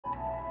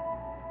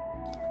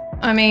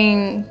I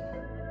mean,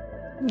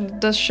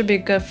 this should be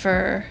good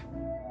for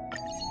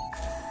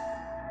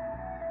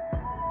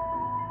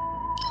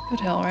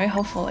Booboohill, right?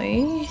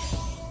 Hopefully.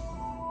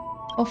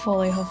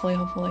 Hopefully.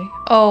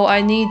 Oh,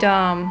 I need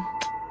oh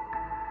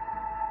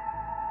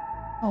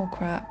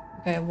crap.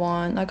 Okay,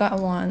 1. I got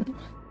 1.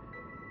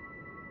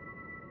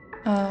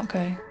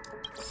 Okay.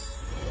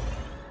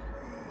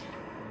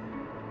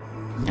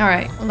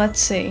 Alright, let's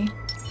see.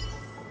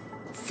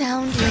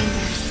 Sound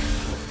lingers.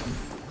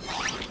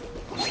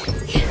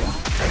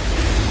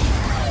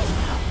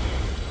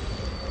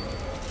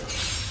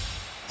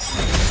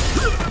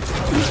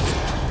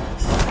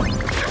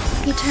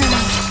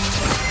 Eternal.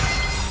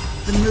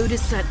 The mood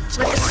is set.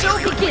 Let the show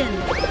begin!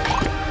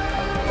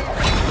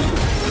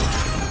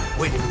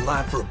 Waiting in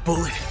line for a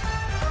bullet?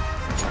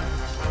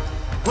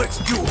 Let's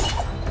duel!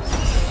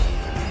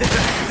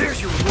 There's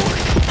your reward!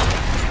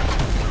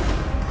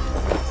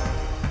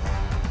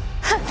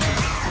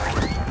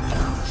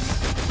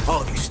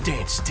 All of you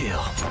stand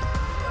still.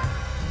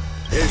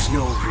 There's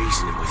no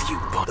reasoning with you,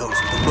 but those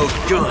with the most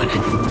gun,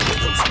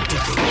 those who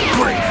dig the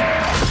grave.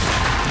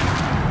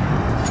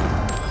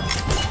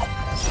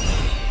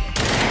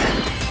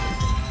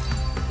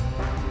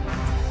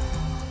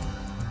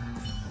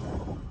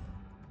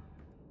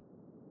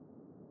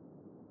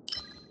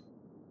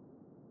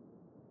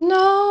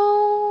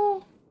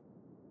 No.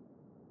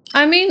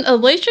 I mean,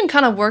 elation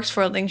kind of works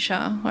for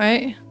Lingsha,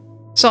 right?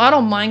 So I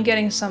don't mind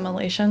getting some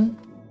elation.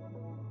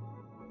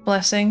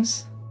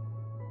 Blessings.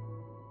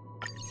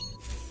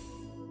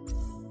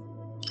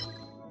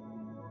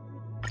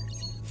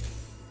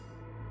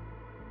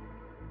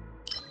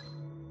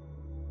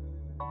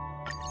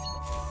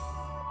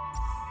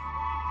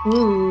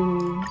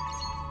 Ooh.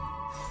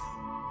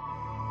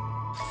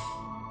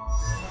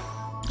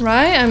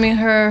 Right? I mean,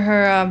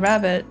 her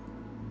rabbit.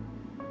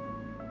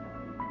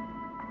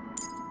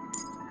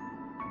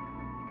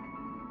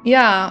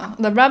 Yeah,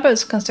 the rabbit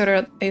is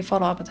considered a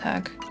follow-up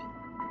attack.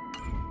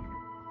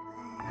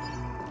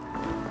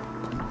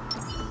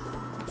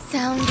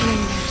 Sound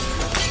lingers.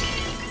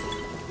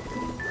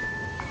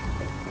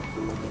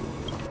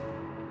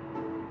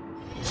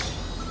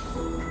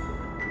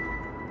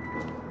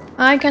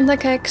 Hi, Kenta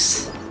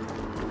Kicks.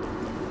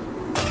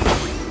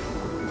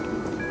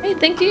 Hey,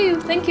 thank you.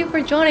 Thank you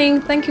for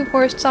joining. Thank you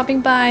for stopping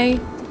by.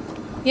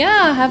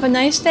 Yeah, have a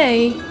nice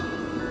day.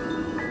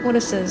 What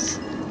is this?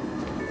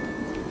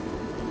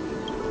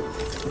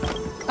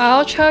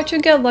 I'll try to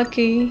get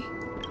lucky.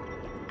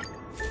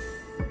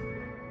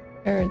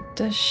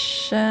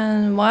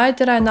 Erudition. Why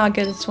did I not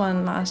get this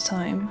one last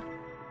time?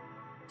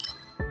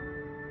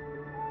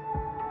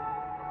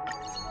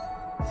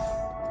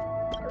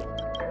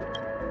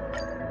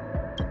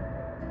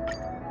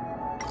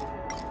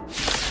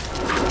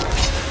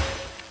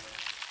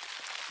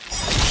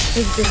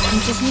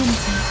 Existence is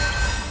unity.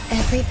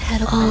 Every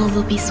petal. All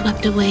will be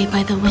swept away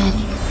by the wind.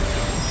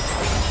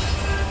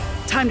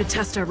 Time to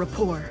test our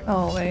rapport.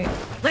 Oh, wait.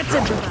 Let's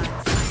improvise.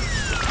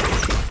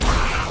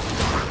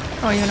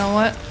 Oh, you know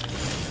what?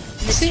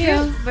 The See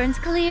ya. truth burns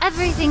clear.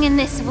 Everything in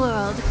this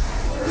world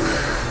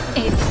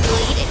is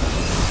bleeding.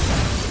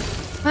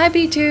 Hi,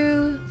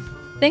 B2.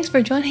 Thanks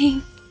for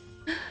joining.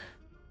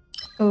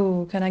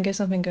 Oh, can I get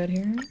something good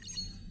here?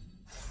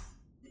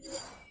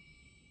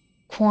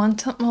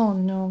 Quantum. Oh,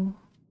 no.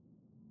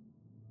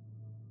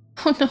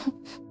 Oh,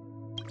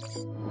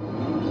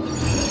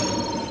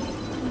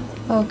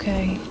 no.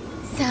 Okay.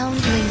 Sound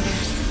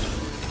lingers.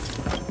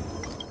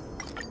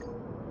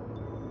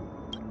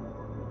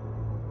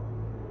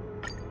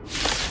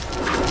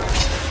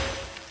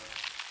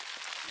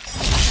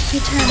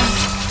 Eternal.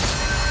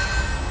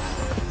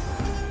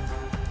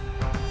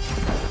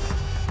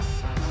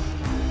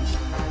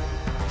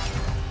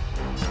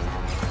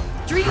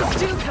 Dreams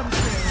do come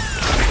true.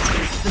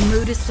 The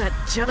mood is set.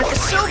 Let the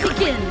show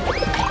begin!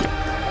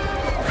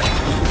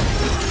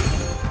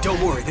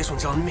 Don't worry, this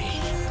one's on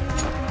me.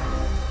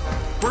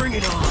 Bring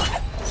it on!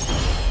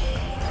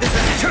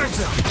 Time's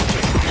up!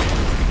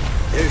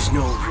 There's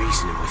no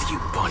reasoning with you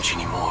bunch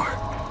anymore.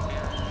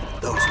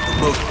 Those with the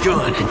most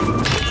gun,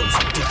 those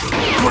who dig the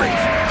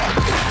grave.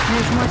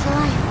 There's more to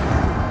life.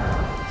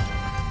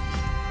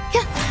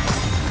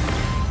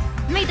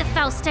 May the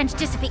foul stench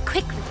dissipate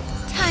quickly.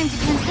 Time to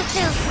cleanse the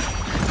filth.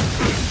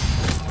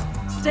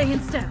 Stay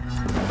in step.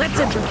 Let's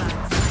improvise.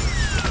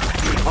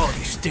 All of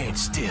you stand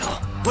still.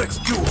 Let's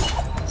duel!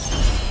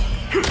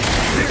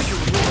 There's your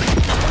reward!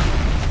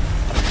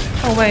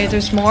 Oh, wait,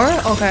 there's more?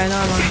 Okay,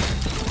 never mind.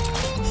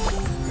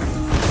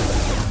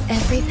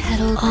 Every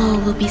petal. All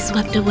will be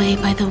swept away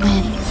by the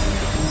wind.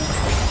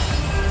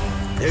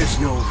 There's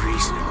no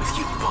reasoning with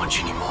you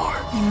bunch anymore.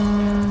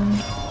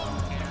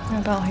 What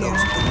about here?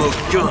 Those with the most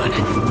gun,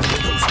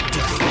 those who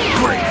dig the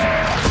grave.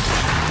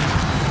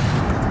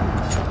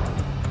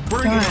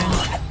 Bring it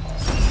on!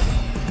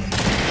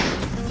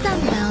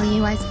 Some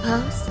value, I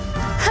suppose.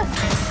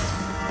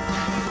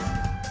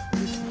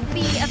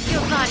 Be of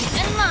your body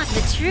and mind.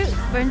 The truth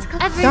burns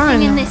clear. Everything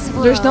Darn, in this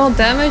world there's no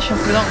damage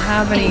if we don't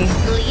have any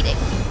is bleeding.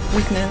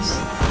 weakness.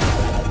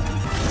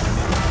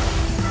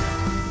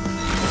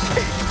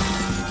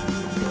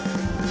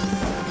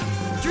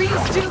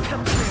 Dreams do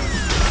come true.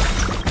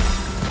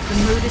 The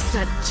mood is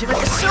set. Let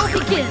the show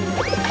begin.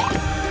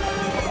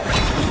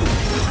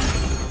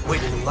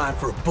 Waiting in line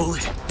for a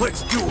bullet?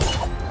 Let's duel!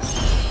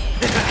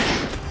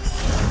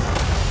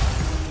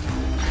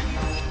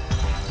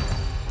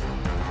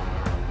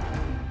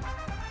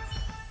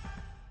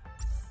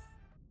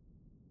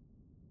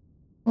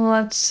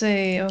 Let's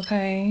see,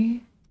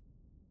 okay.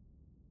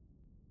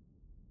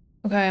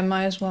 Okay, I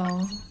might as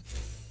well.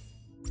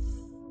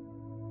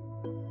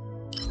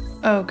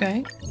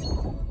 Okay.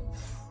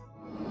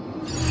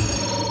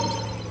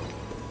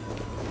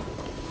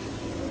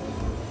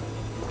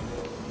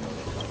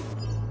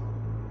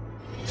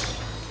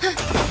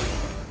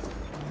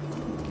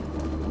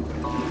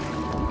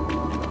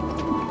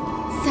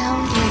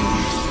 Sound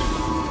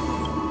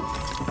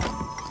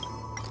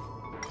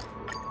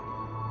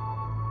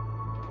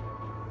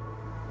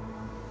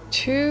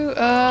Two,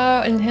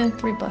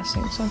 enhance 3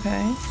 blessings,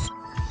 okay.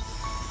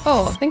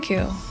 Oh, thank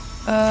you.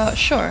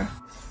 Sure.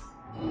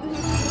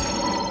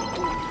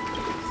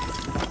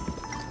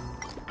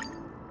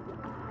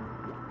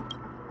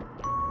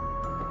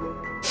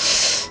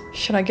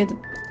 Should I get...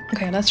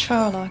 Okay, let's try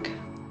our luck.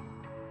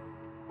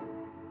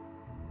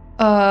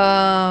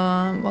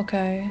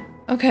 Okay.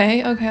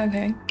 Okay.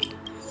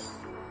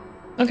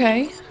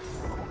 Okay.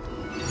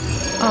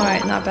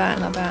 Alright, not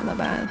bad.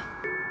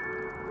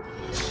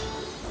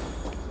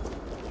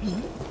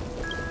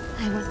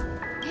 I was...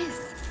 Yes.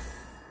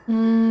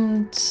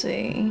 Let's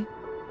see.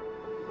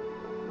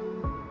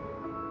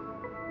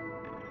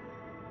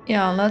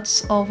 Yeah,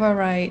 let's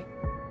overwrite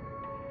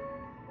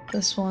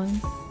this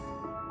one.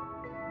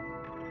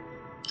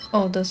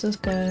 Oh, this is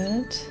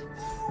good.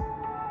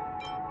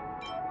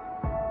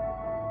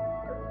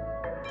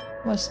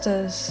 What's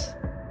this?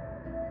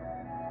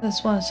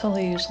 This one's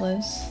totally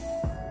useless.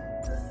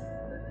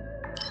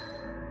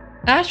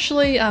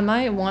 Actually, I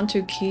might want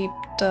to keep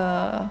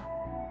the...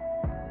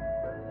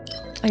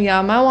 Yeah,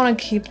 I might want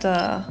to keep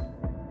the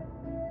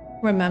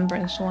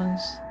remembrance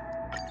ones.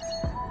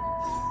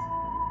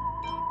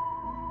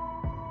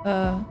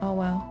 Oh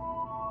well.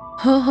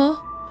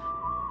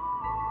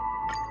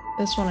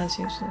 This one is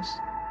useless.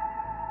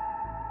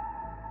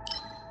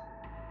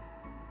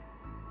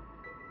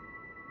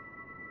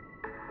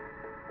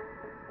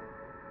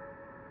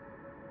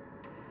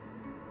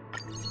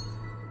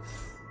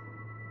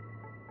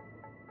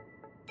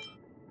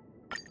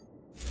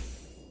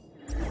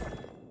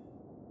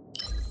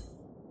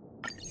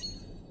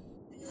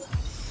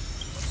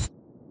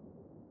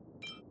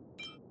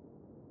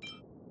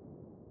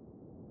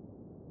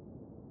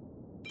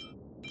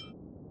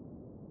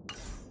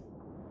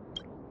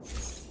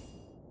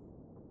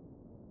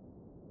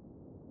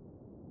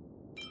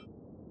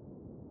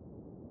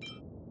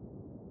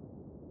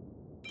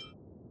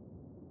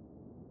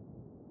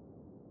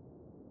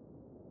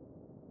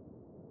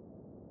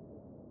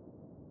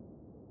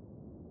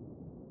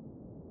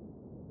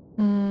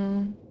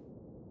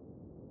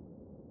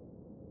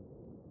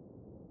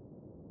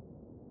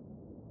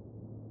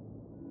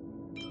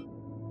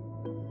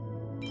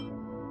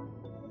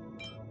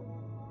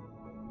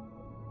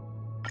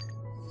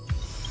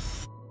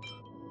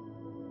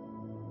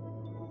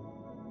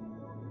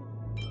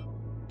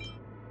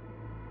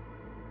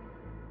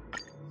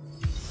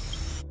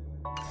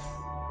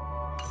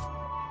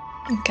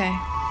 Okay.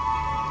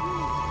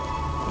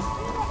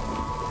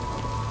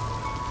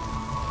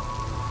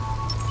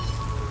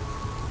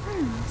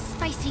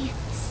 Spicy,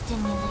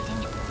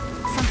 stimulating.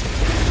 Something.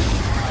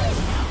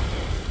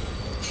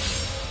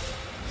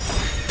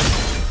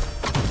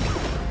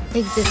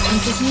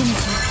 Existence is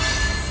unity.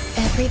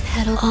 Every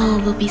petal, all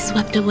will be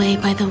swept away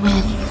by the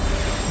wind.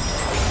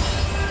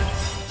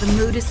 The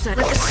mood is set.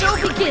 Let the show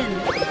begin.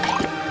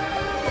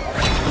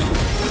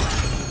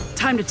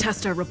 Time to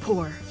test our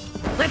rapport.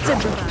 Let's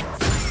improvise.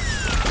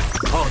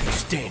 All you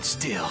stand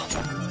still.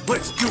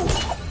 Let's duel!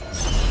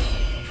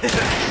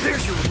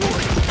 There's your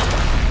reward!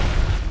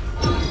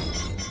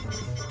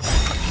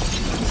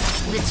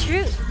 The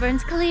truth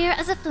burns clear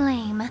as a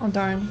flame. Oh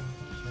darn.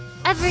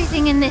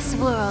 Everything in this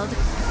world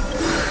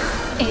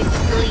is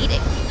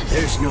bleeding.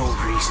 There's no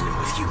reasoning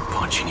with you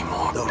bunch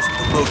anymore. Those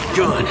remote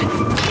gun,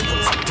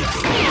 those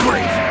addicted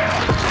brave.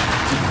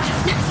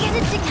 Get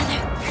it together.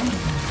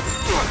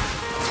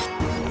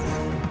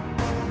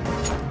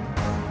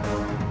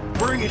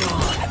 Bring it on.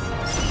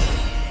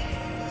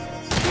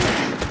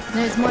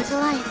 There's more to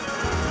life.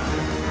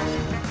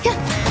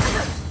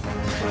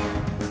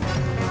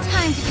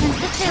 Time to cleanse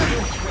the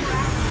filth.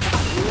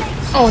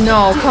 Oh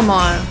no, come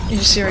on. Are you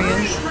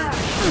serious?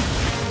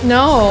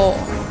 No.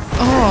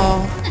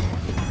 Oh.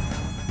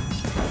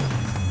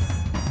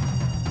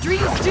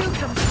 Dreams do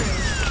come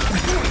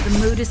true. The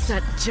mood is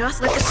set.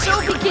 Just let the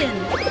show begin.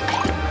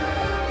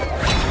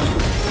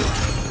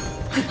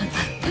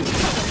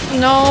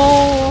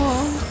 No.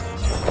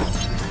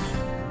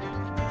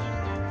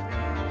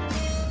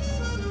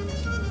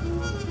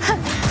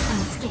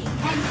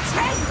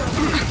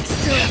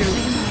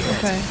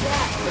 Okay.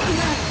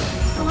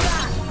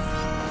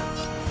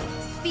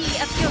 Be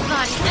of your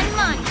body and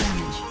mind.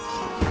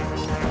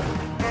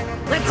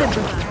 Let's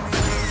improvise.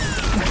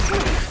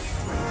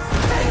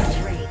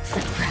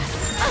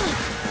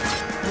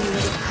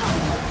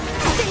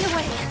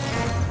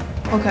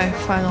 Okay,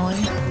 finally.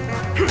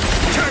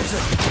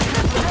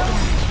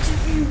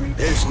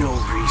 There's no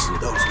reason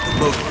those with the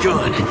most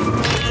gun.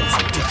 Those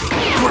addicted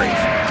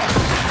brave.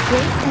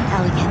 Grace and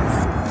elegance.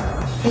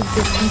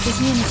 Existence is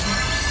unity.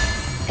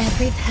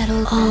 Every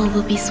petal, all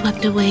will be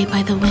swept away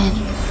by the wind.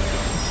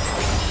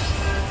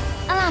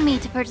 Allow me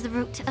to purge the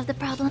root of the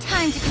problem.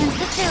 Time to cleanse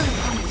the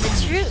filth. The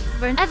truth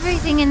burns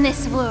everything in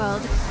this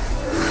world.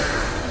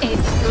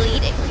 It's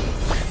bleeding.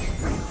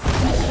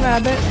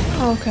 Rabbit.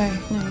 Okay,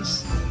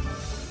 nice.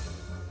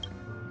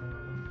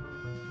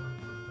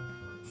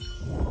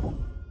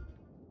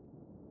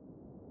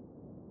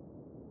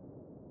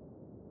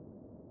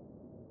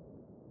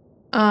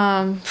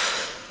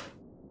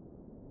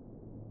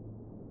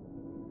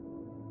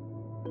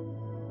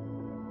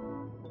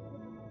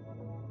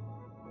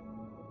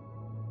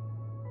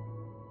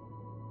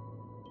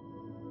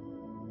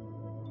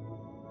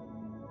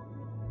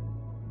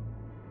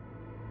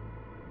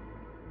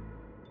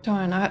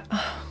 Darn, I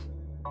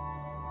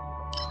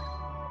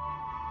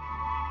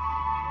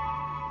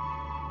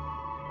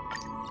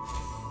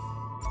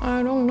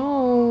don't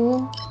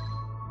know.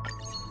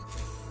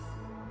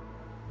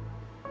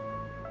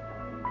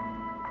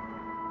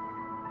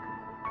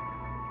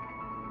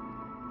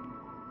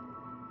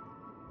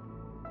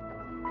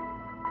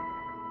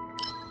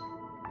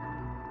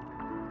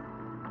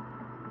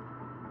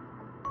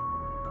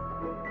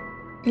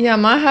 Yeah, I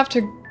might have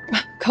to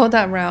go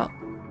that route.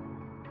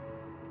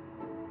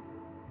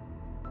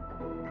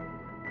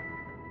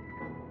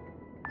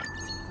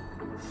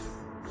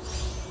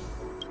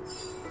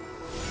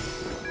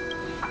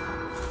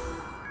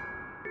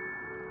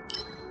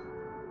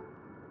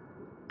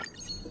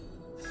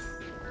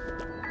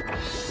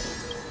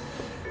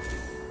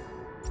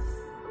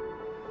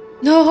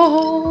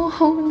 No,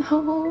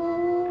 no.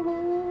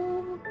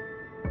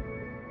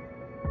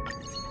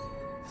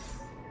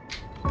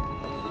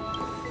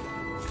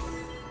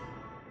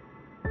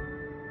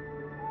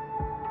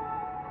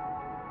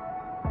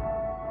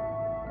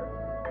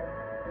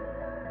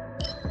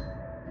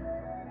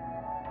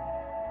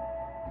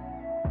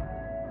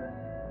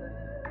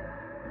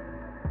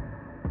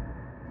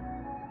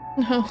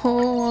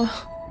 No.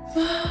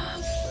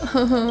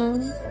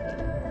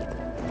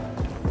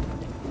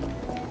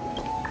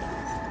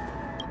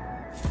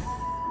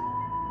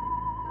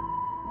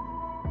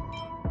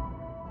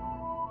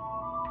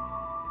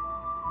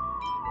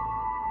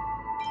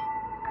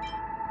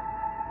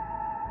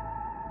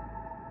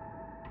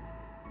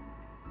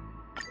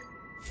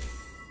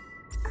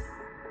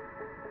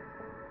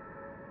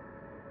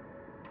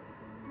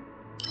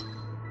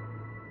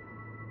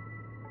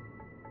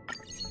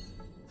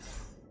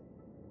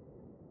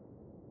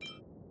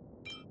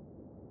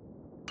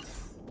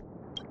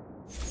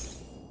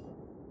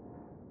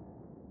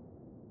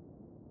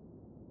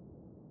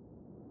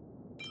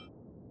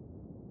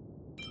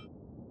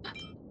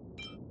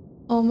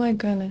 Oh my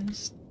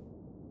goodness.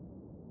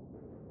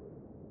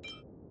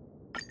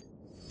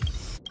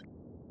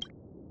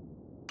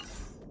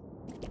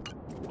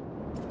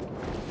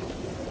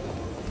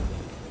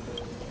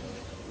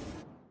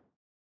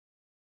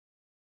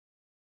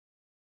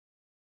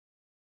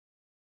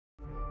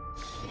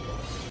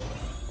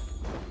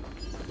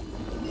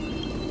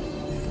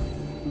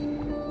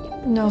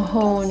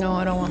 No, no,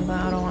 I don't want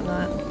that, I don't want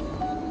that.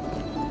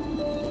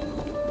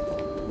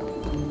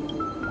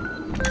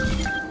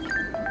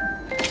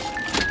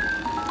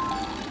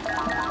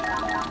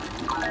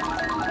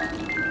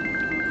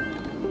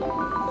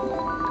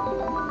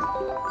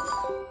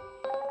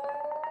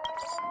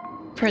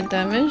 Crit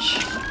damage.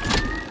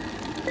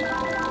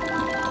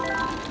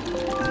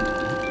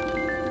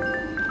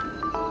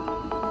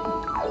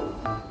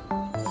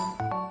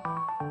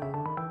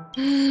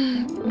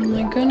 Oh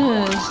my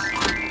goodness.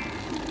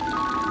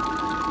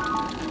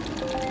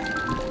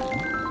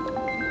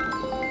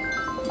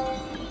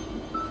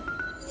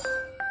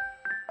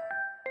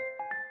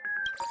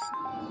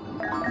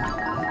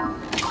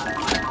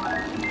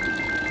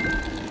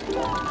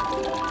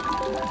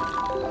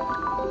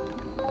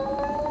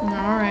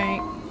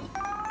 Alright.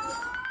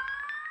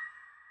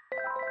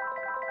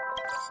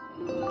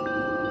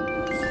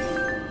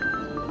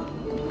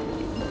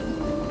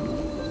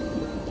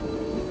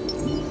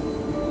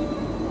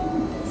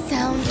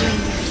 Sound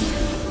lingers.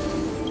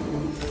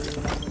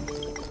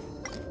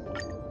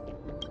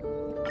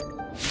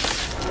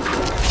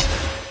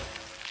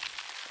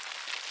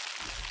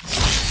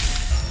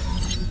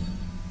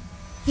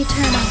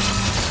 Eternal.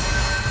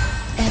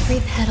 Every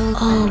petal,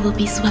 all will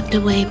be swept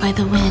away by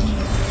the wind.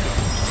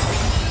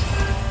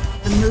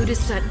 The mood is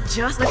set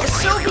just let the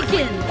show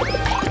begin.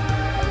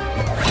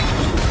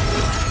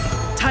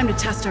 Time to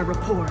test our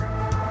rapport.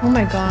 Oh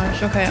my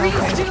gosh, okay, Dreams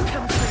okay. do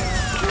come true.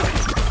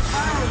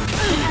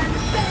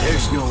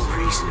 There's no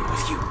reason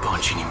with you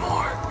bunch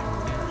anymore.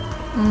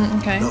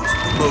 Okay. Those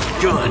with the most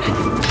gun.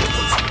 Those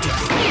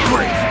addicted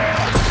brave.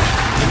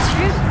 The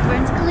truth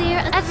burns clear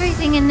as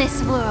everything in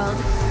this world.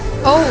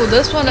 Oh,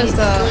 this one is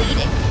the...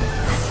 Bleeding.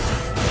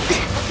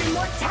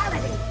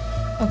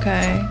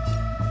 Okay.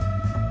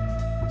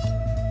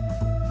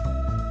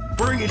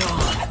 Bring it on.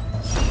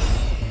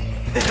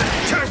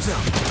 Time's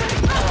up!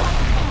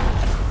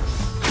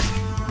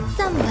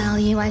 Some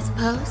value, I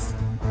suppose.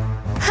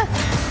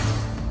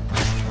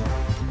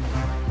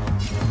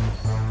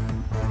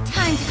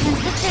 Time to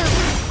cleanse the filth.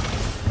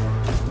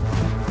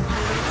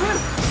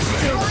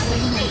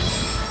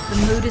 The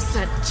mood is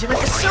set. Let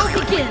the show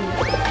begin!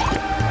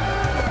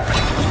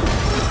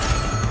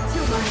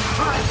 Till my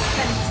heart's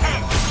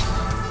content!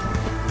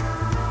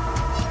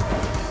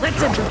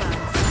 Let's improvise.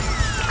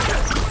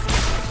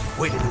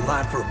 Waiting in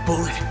line for a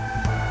bullet?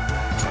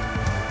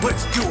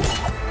 Let's do it!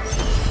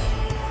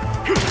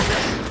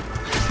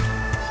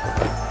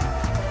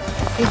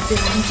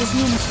 Existence is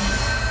unity.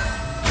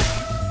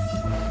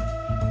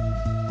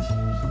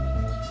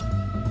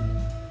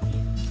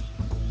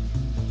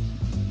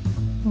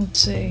 Let's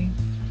see.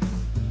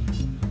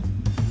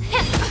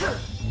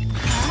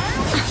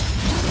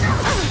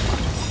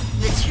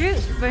 The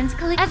truth burns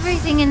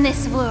everything in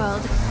this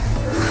world.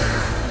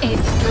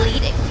 It's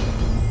bleeding.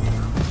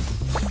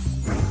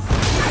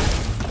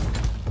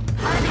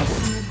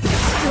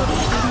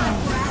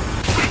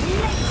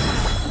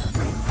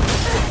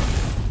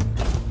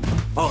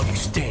 All you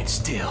stand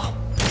still.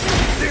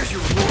 There's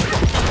your reward.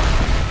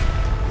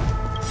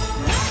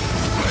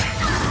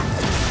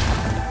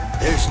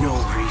 There's no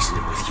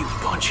reasoning with you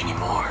bunch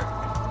anymore.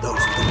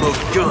 Those with the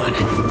most gun,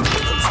 those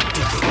who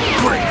dig their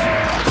grave.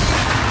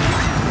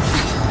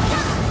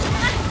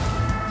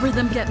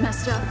 Rhythm get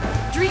messed up.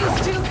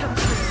 Dreams do come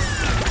true.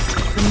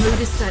 The mood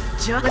is set.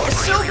 Just let the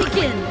show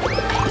begin.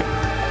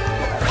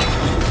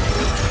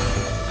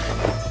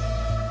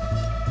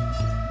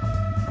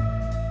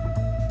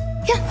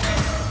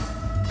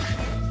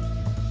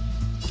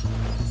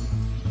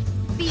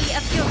 Be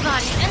of your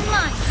body and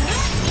mind.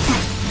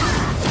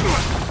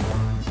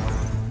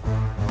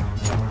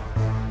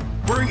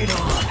 Bring it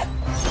on!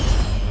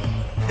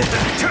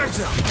 Time's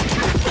up!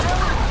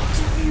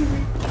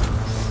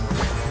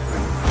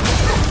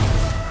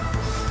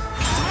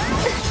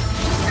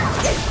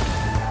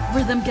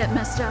 Rhythm get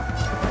messed up.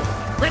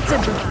 Let's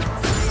improvise.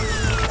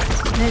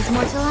 There's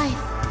more to life.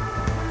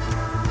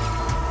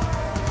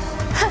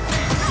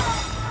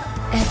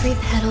 Every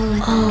petal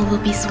and all will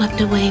be swept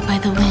away by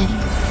the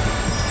wind.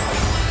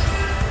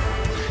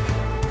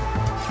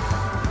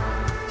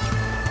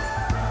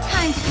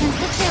 Time to cleanse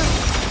the filth.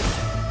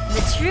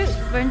 The truth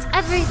burns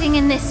everything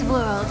in this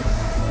world.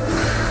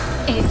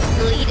 It's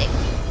bleeding.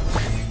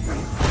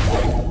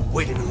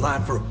 Waiting in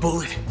line for a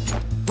bullet?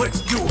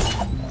 Let's do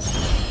it!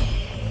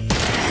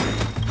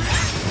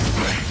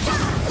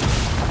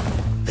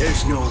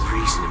 There's no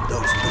reasoning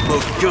those with the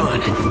most gun,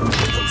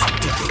 those who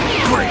dig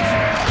their grave.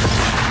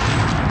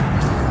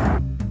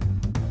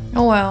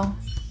 Oh well.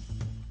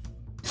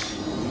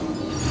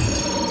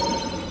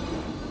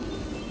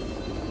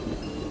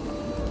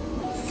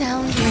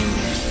 Sound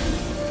lingers.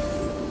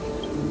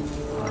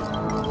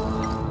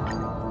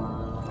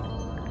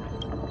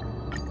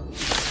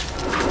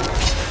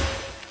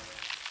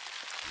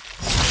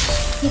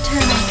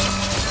 Eternal.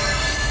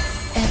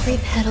 Every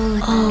petal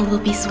and all will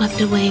be swept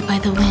away by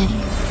the wind.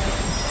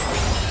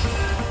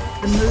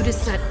 The mood is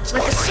set.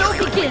 Let the show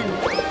begin.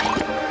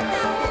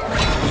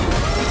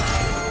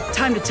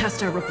 Time to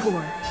test our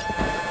rapport.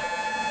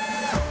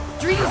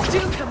 Dreams do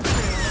come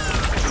true.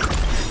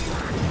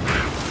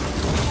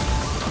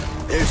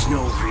 There's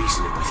no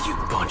reasoning with you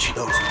bunch.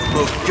 Those with the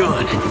most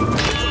gun, those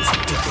who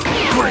dig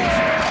their grave.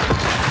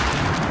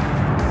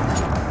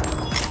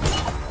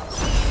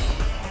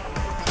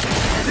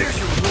 There's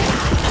your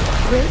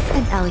reward. Grace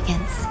and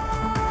elegance.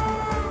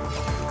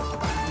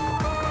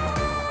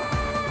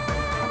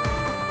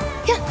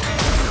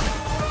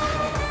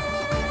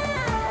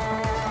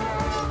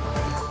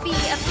 Be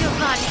of your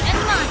body and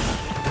mind.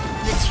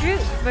 The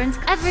truth burns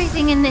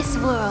everything in this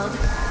world.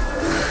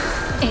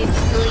 It's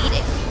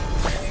bleeding.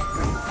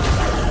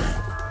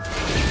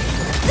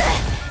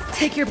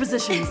 Take your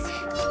positions.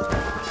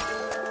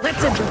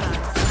 Let's improvise.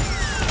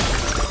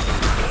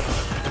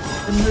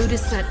 The mood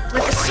is set.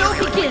 Let the show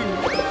begin.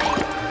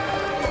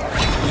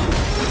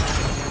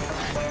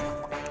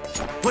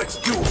 Let's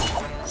do it!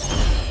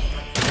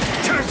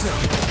 Time's up!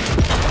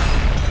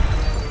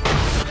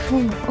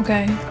 Ooh,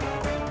 okay.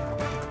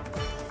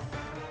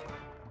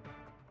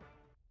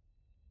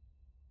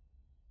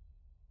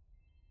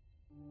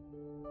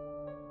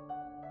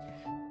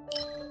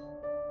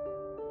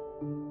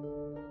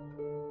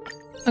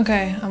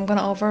 Okay, I'm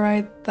gonna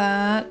override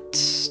that.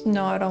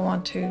 No, I don't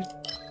want to.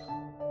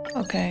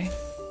 Okay.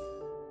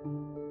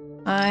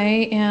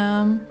 I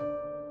am...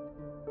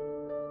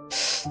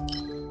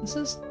 This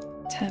is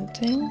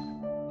tempting.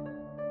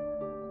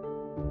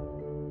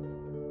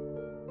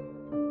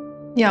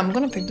 Yeah, I'm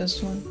gonna pick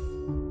this one.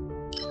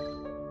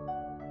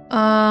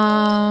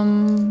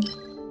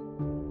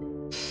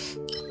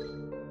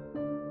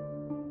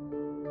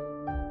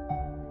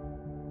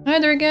 Hi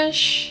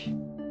Durgesh.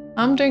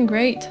 I'm doing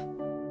great.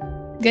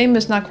 Game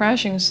is not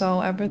crashing, so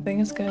everything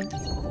is good.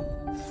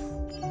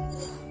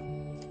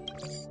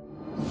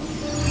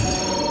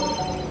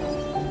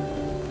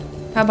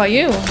 How about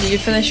you? Did you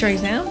finish your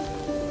exam?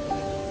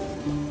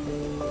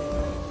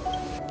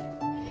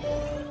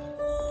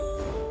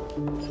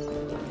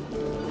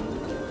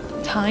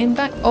 time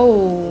back?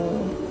 Oh.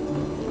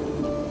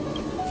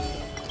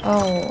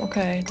 Oh,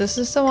 okay. This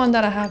is the one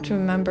that I have to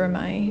remember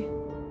my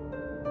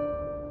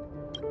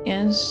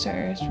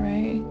answers,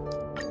 right?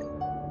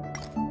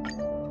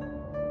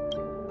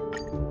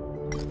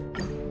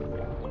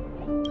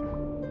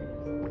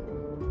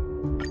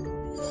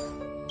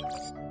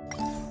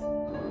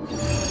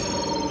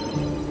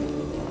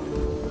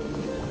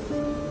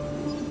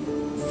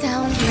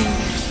 Sound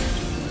lingers.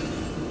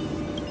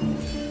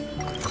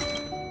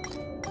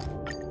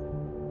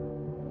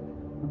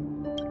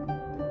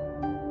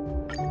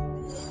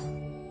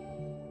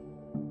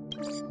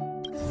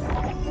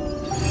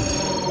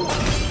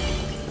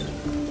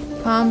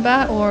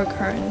 Combat or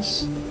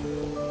occurrence?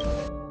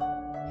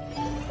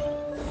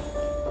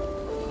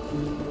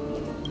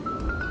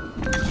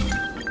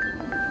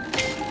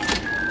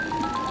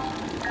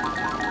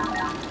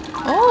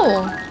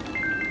 Oh!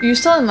 You're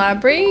still in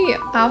library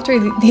after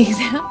the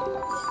exam?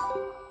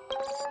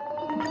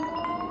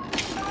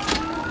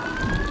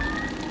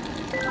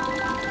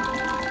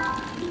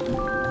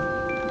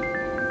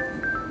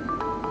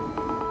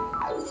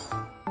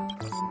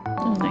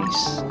 Oh,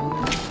 nice.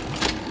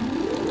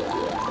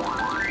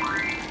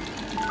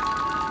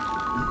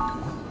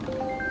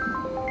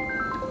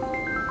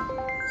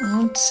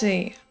 Let's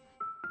see.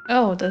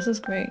 Oh, this is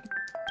great.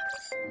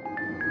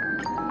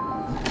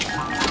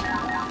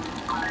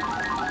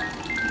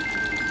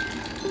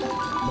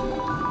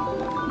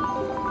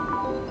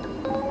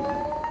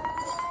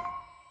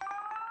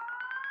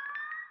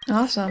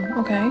 Awesome,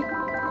 okay.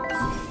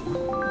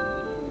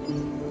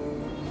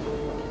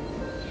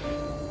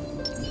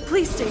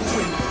 Please stay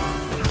tuned.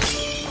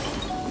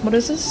 What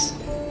is this?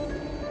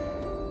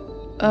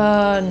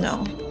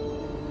 No.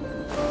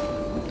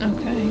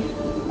 Okay.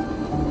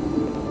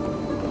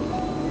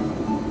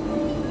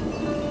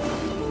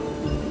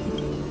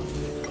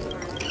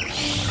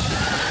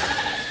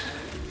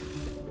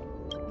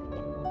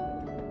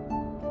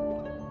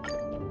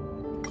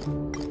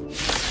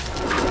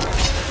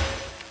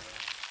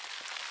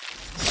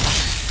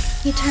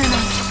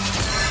 Eternal.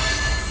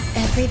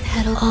 Every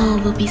petal, all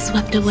will be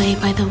swept away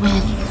by the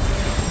wind.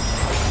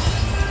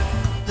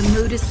 The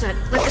mood is set.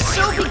 Let the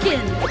show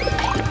begin.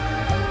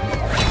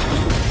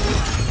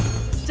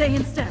 Stay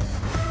in step.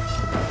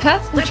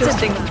 That's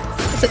interesting.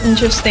 It's an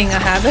interesting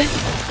habit.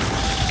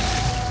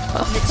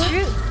 The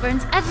truth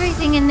burns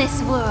everything in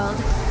this world.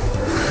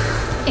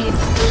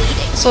 It's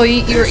bleeding. So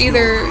you're There's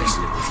either no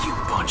reasoning with you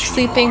bunch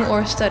sleeping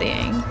anymore. or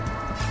studying.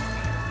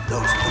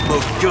 Those with the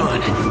most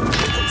gun.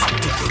 Those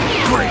addicted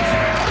brave.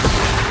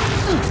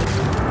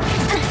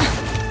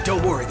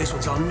 Don't worry, this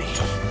one's on me.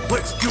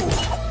 Let's duel.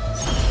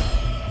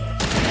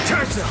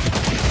 Time's up.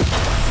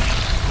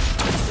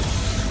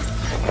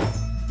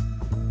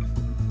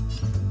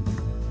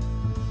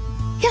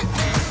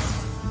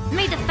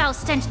 May the foul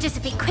stench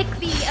dissipate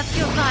quickly of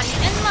your body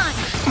and mind.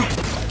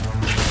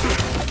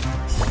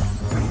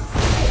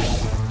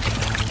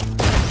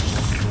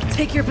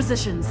 Take your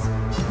positions.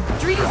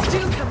 Dreams do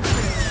come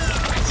true.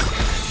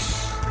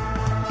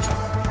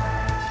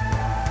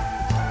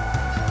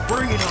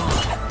 Bring it on.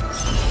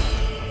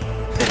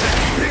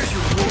 There's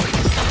your boy.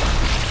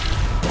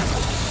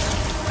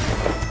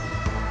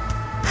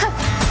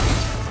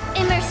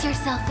 Immerse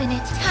yourself in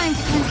it. Time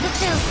to cleanse the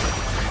filth.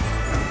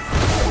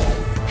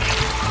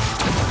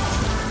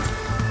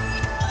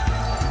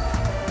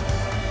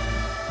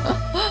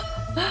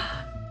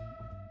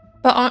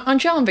 But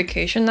aren't you on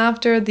vacation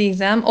after the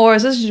exam? Or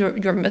is this your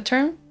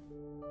midterm?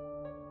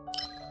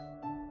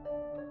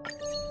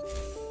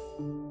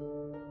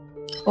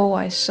 Oh,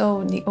 I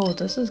so need. Oh,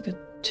 this is good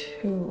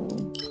too.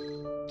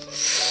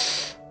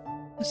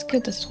 Let's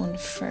get this one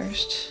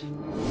first.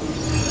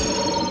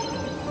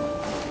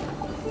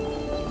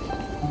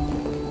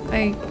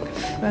 I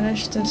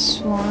finished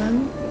this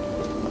one.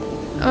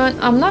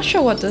 I'm not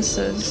sure what this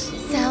is.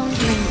 Sound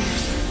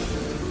lingers.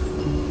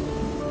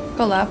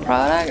 Collab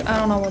product? I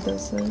don't know what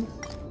this is.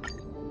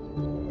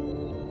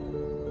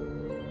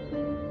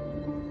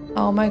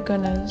 Oh my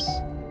goodness.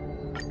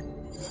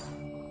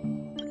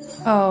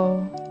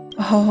 Oh.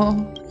 Oh.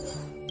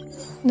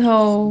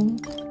 No.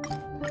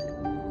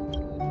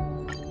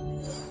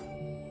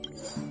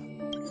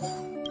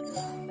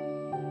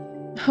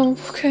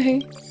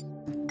 Okay.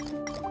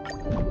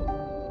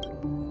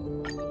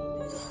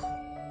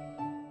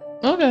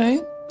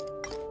 Okay.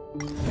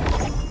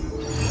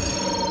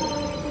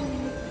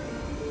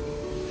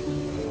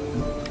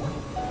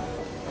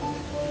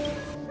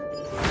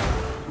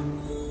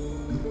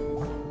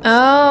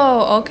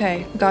 Oh,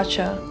 okay.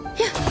 Gotcha.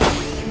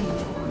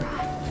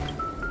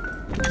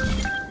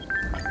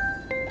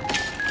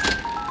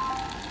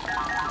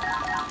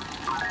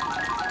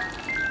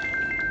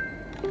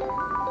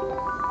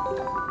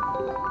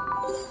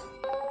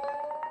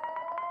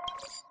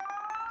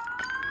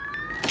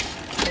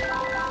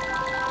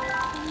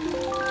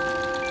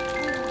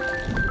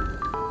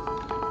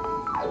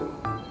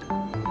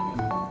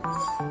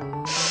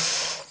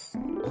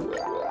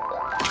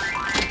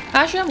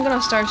 Actually, I'm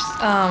gonna start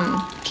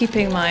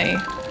keeping my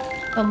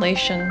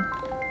elation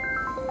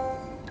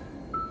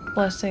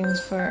blessings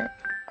for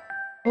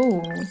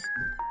Oh.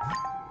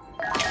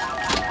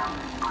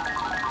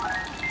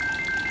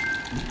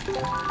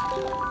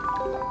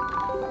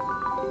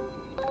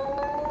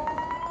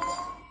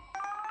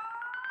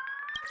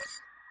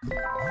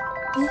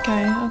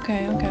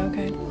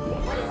 Okay.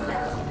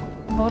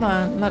 Hold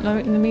on,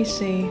 let me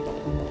see.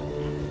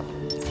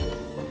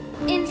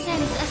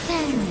 Incense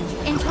ascends,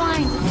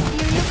 entwined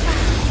with ethereal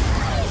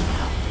practice.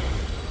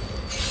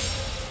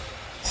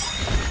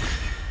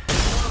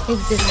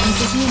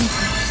 Existence is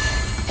unity.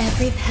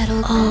 Every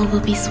petal, all will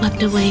be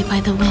swept away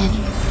by the wind.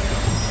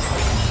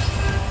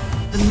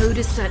 The mood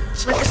is set.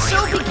 Let the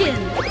show begin!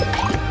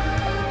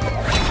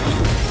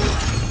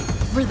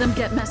 Rhythm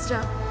get messed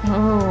up.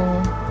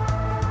 Oh.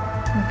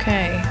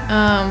 Okay.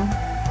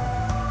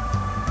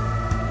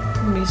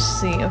 Let me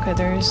see. Okay,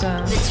 there's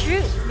The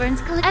truth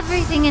burns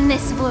everything in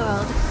this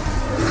world.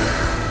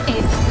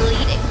 It's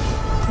bleeding.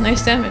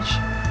 nice damage.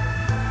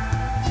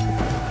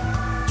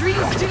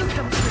 Dreams do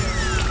come true.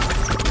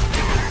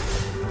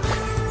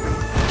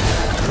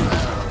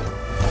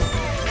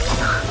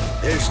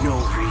 There's no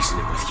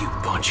reasoning with you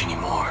bunch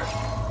anymore.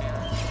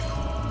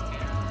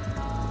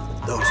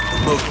 Those with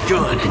the most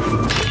gun,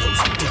 those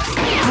who dig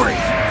their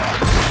grave.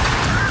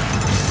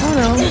 Oh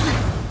no.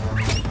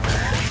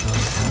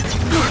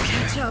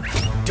 Catch up.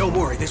 Don't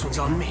worry, this one's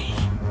on me.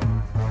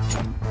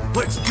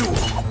 Let's duel.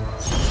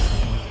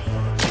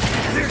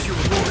 There's your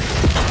reward.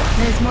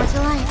 There's more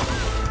to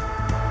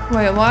life.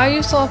 Wait, why are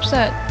you so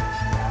upset?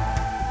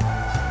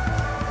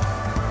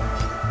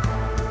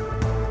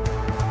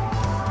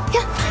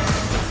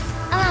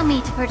 Allow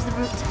me to purge the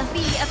root of be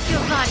of your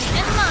body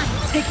and mind.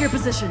 Take your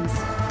positions.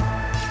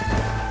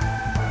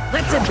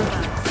 Let's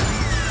improvise.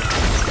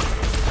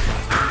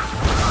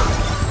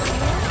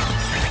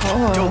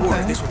 Oh, Don't worry,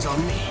 okay. this one's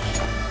on me.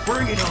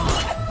 Bring it on.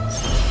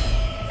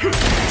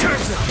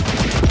 Time's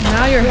up.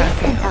 Now you're Grace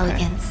happy. and Okay.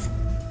 elegance.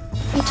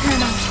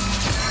 Eternal.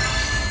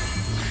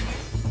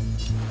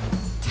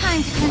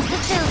 Time to cleanse the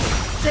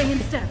filth. Stay in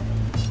step.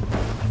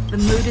 The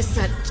mood is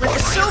set. Let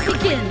the show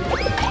begin.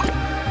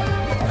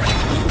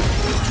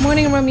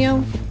 Morning,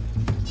 Romeo.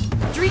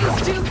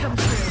 Dreams do come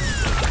true.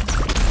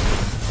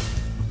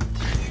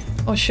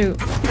 Oh shoot.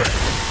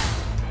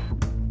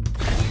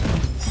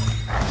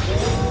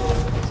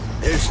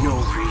 There's no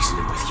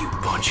reasoning with you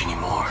bunch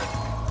anymore.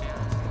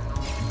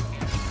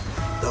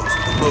 Those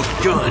with the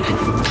most gun,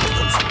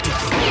 those who dig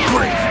their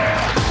grave.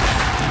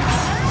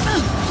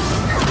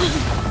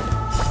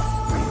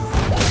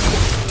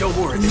 Don't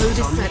worry, The this mood one's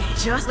is on me. set.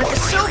 Just let the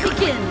show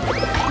begin.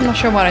 I'm not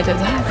sure why I did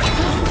that.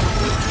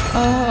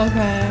 Oh,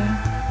 okay.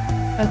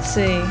 Let's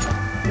see.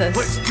 Let's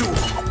This. duel.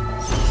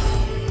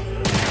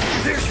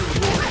 There's your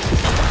reward.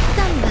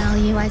 Some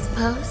value, I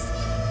suppose.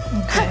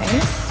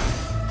 Okay.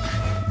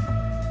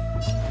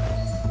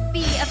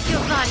 Be of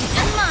your body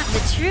and mind.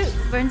 The truth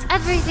burns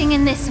everything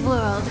in this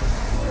world.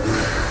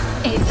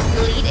 It's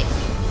bleeding.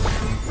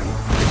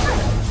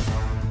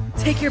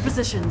 Take your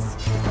positions.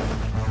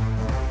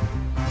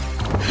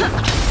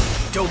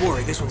 Don't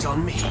worry, this one's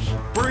on me.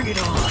 Bring it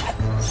on.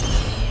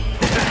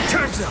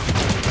 Time's up.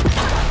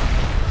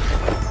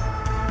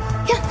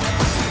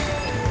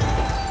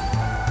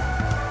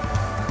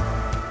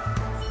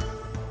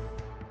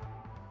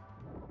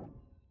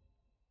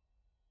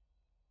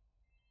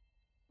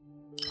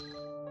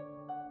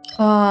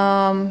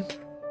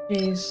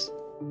 Jeez.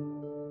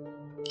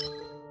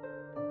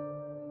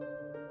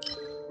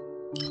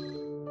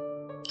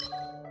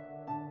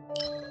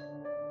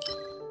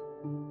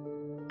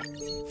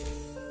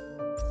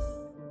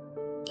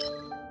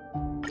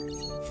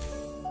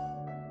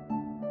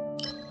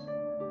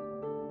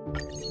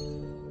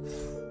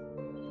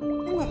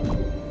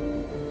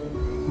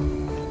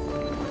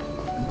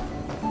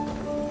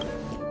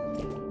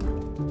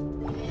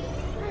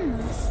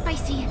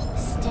 Spicy,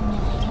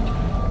 stimulating.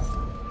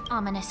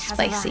 Ominous has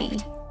Spicy.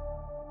 arrived.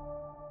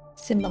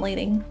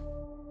 Simulating.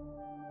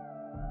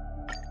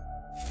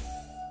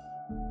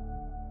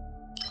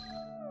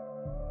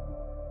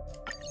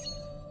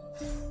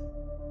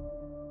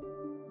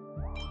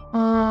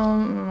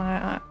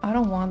 I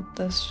don't want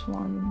this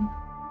one.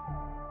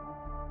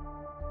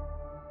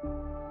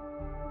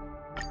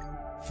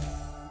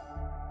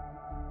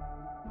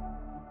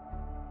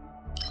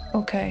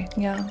 Okay,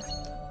 yeah.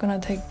 Gonna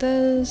take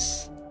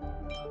this.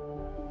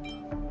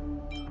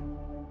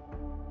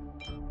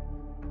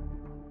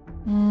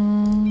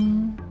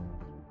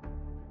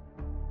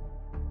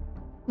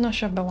 Not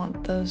sure if I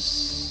want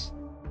this.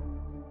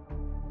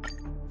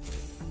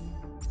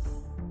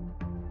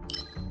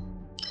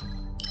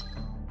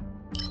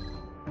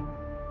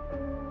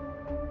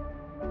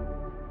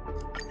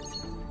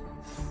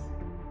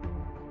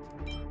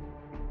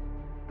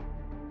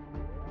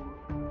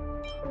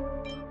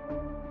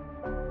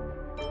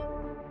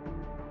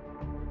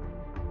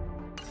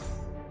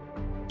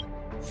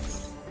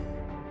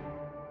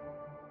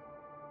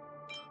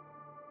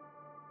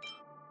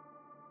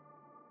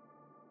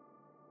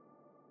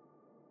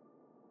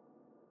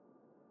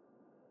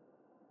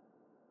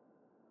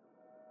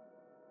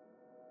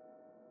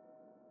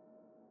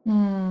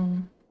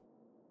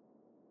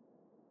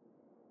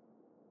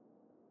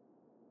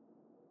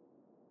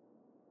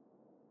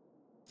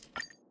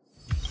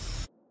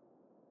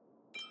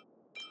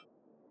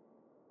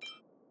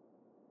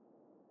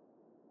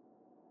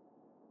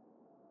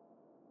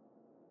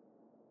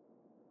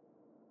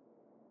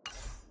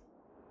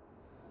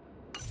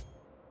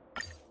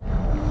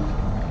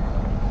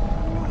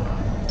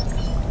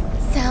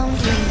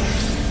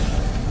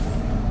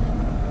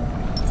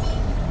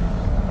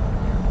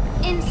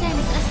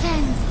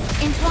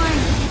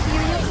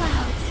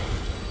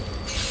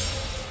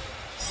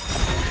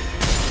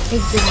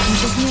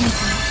 Existence is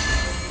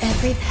unity.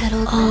 Every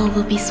petal, all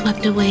will be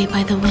swept away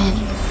by the wind.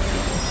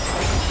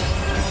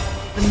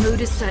 The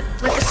mood is set.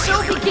 Let the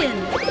show begin!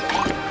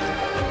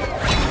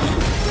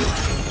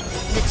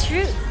 The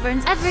truth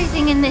burns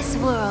everything in this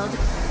world.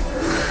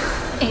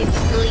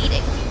 It's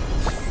bleeding.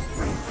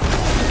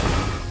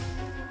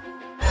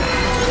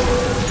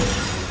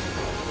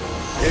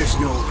 There's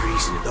no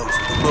reason those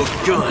with the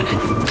most gun,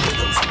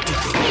 those who dig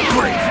their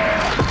grave.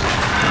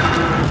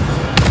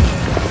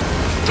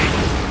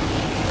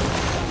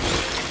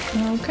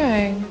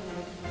 Okay.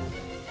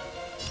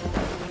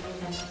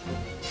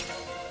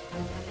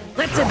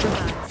 Let's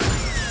improvise.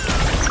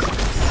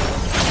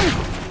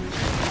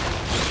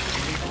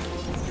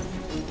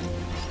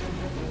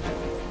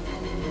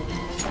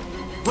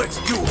 Let's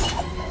do it.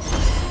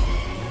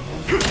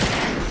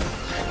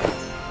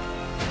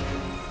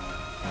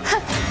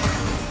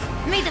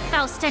 May the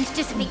foul stench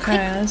dissipate Okay, quickly.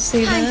 let's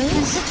see Time to this.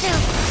 cleanse the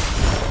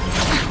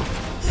filth.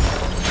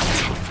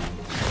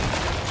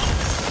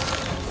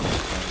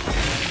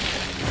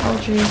 Oh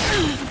jeez.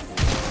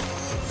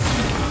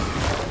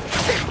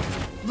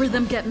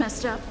 Rhythm get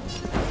messed up.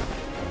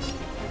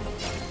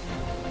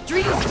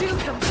 Dreams do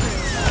come true.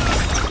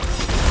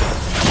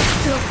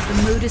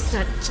 The mood is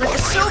set. Let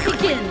the show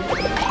begin!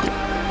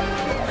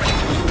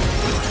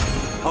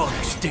 All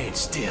you stand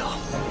still.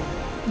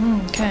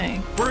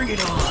 Okay. Bring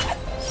it on.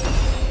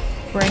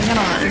 Bring it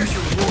on. There's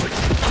your reward.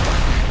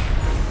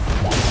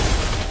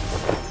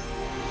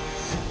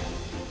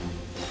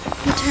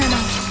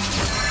 Eternal.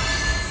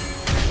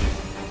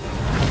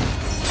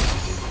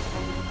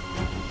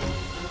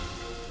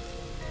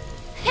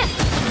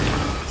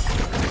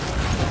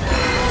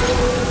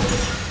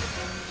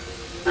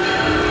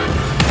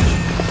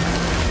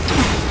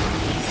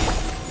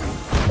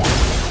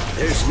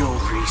 There's no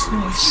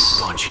reason with you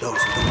bunch. Those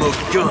with the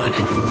most gun,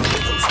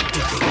 those who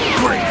dig their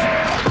grave.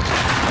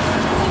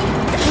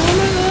 Oh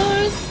my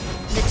god.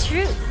 The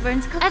truth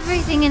burns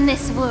everything in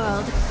this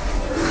world.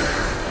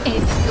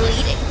 It's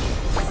bleeding.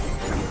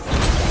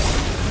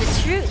 The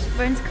truth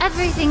burns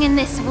everything in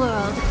this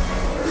world.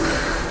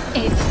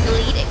 It's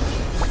bleeding.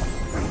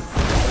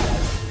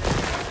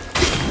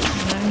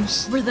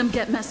 Nice. Rhythm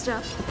get messed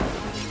up.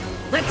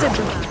 Let's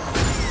improvise.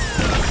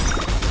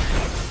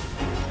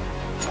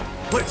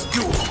 Let's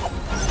do it.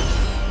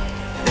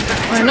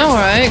 I know,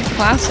 right?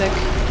 Classic.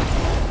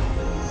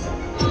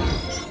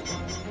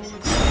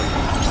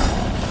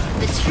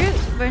 The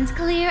truth burns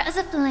clear as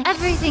a flame.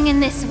 Everything in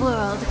this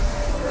world.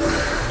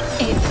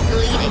 It's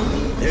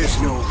bleeding.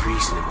 There's no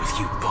reason with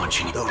you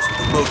bunching. Those with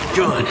the most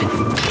gun,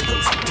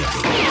 those who dig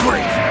their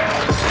grave.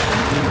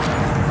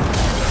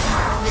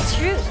 The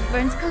truth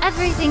burns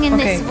everything in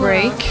Okay, this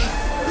break. world.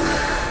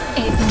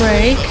 It's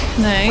Break.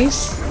 bleeding. Nice.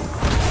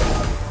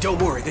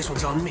 Don't worry, this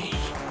one's on me.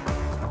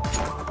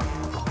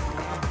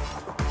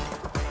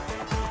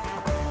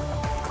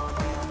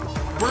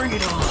 Bring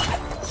it on.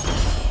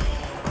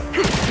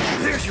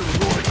 There's your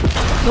reward.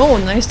 Oh,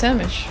 nice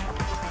damage.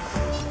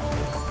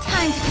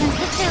 Time to cleanse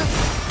the filth.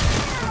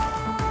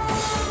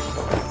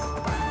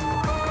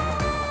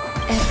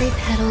 Every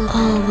petal,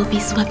 all will be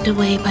swept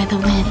away by the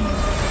wind.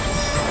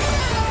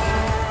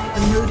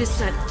 The mood is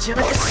set. Let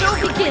the show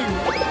begin!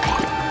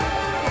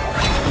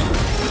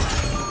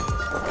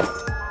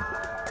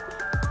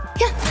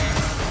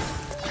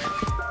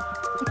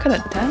 Look at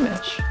that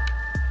damage.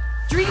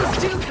 Dreams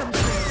do come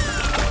true.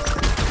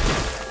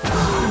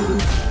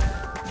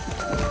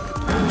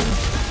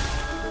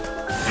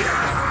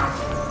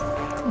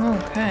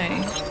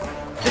 Okay.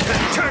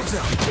 Time's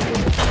up.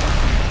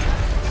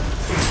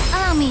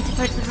 Allow me to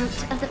purge the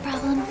root of the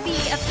problem. Be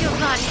of your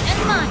body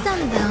and mind.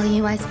 Some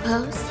value, I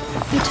suppose.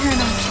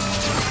 Eternal.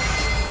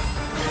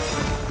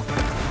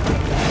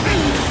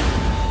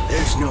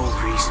 There's no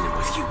reason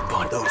with you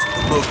bunch. Those with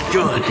the most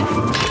gun, those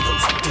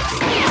who dig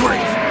their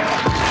grave.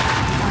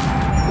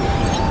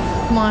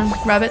 Come on,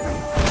 rabbit.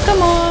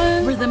 Come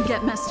on. Rhythm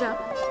get messed up.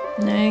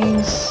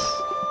 Nice.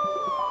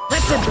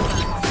 Let's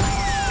improvise.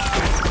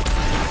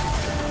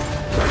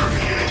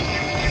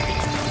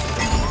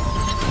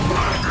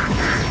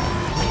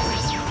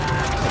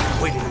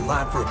 Waiting in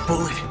line for a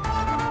bullet.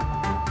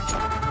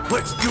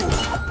 Let's do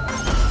it.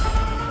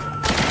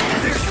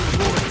 There's your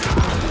reward.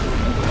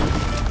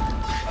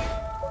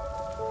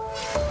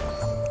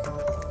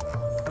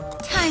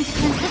 Time to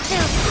cleanse the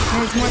filth.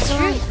 There's more The to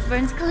life. truth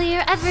burns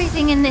clear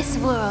everything in this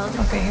world.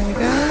 Okay, here we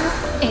go.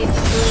 It's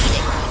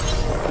bleeding.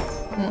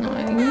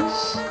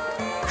 Nice.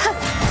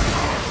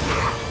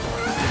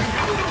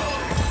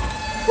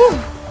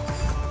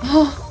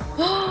 Whew.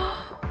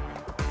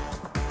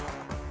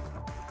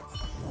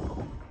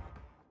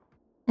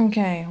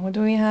 Okay, what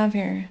do we have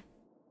here?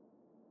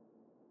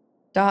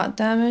 Dot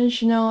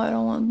damage? No, I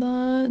don't want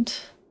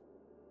that.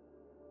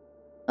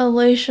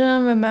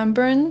 Elation,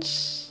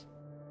 remembrance.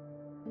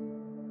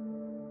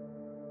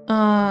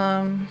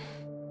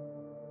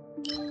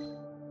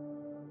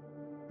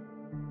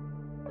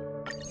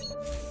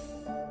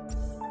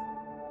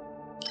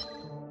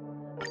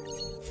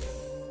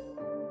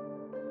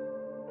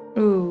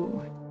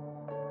 Ooh.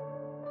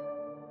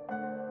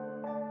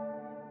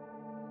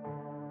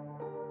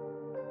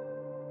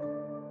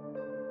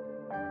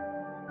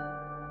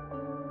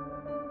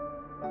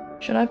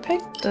 Should I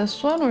pick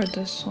this one or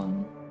this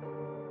one?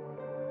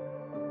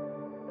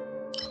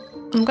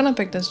 I'm gonna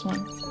pick this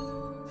one.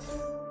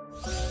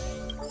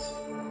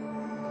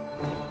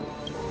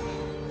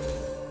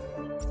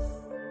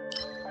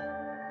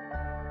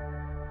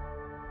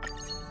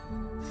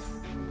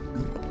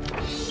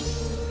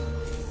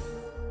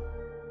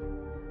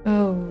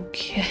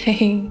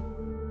 Okay.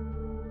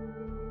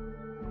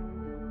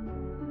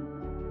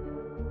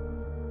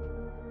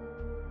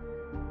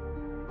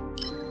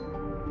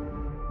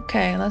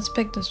 Okay, let's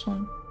pick this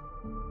one.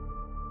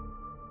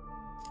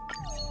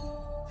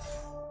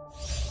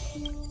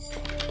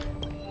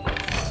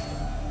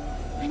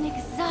 An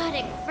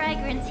exotic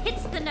fragrance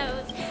hits the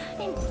nose.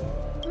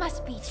 It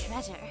must be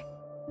treasure.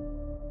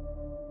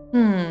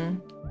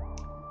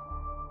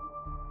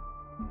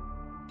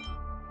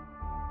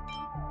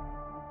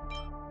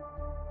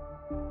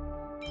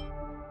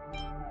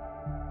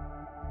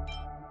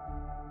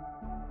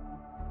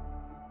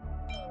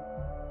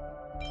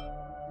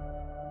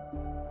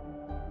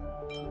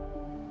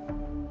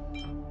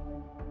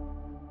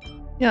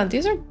 Yeah,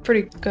 these are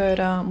pretty good.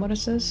 What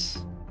is this?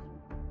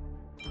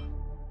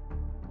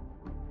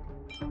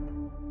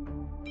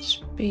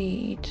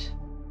 Speed.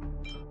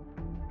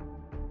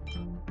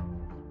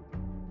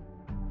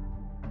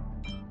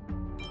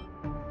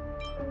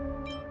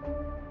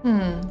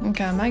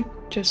 Okay, I might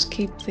just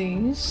keep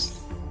these.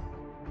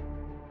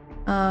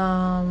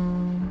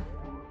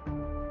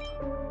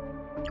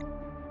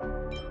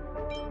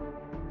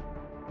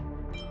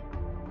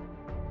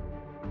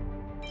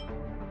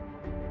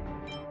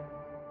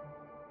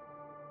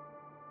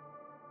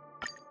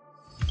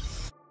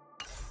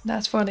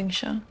 That's for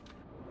Lingsha.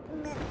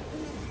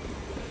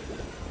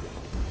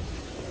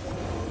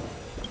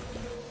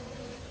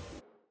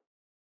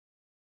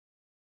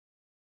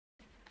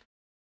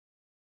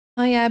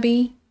 Hi,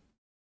 Abby.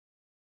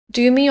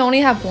 Do you mean you only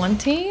have one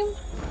team?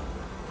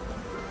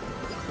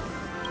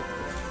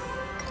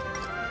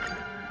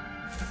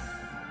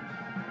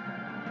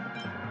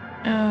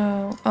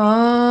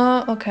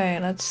 Oh, okay,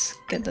 let's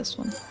get this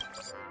one.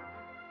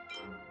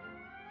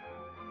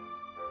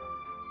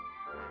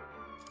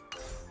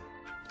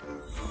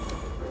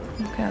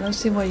 Okay, let's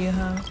see what you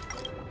have.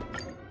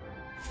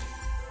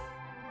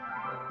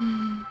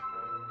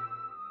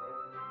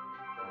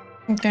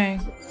 Okay.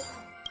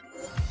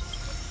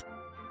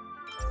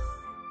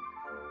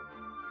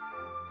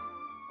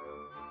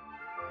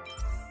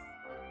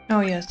 Oh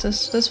yes,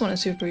 this one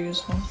is super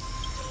useful.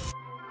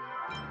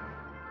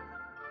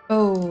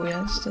 Oh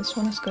yes, this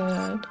one is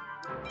good.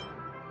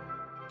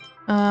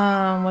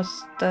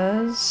 What's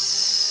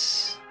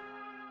this?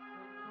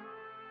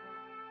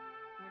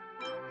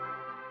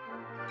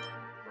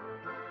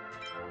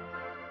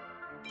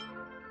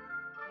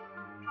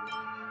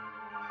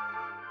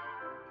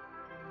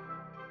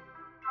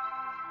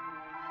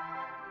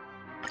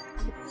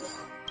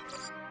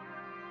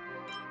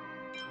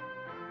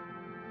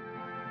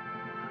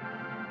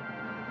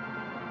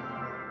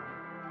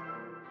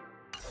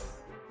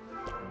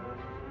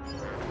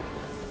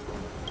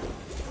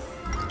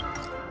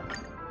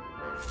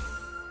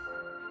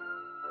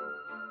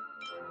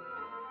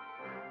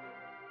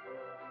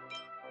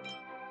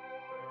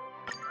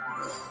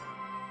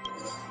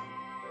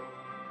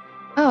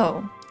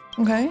 Oh,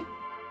 okay.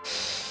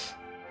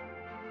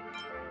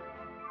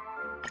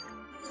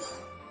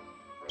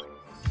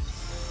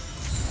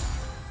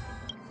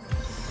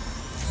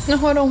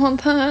 No, I don't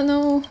want that,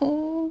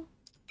 no.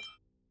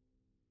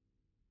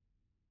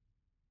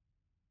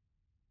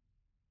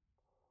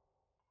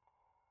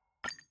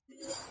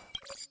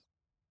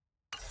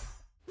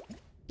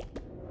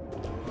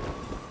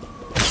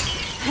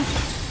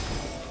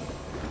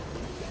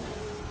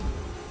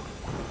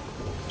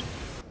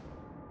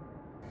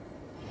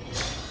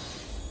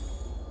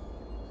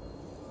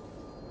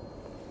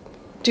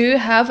 Do you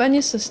have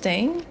any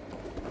sustain?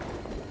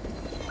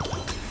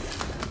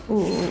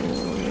 Ooh.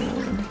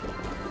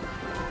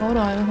 Hold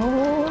on, hold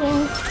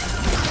on.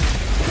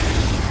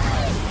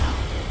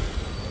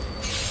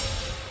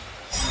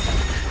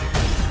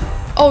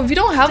 Oh, if you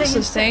don't have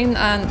sustain,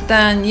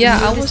 then yeah,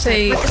 I would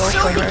say go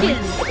for her.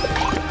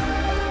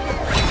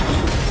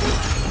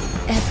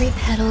 Every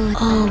petal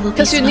all will be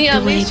Because you need swept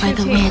at away least by 2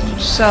 the wind.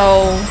 teams,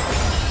 so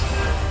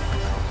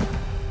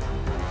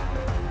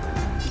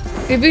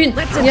if you,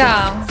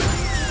 yeah,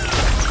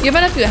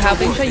 even if you have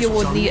Lingsha, you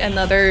would need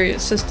another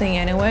sustain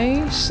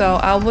anyway. So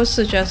I would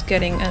suggest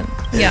getting a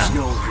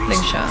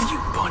Lingsha. You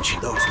punch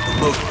those with the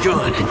loaded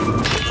gun.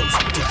 Those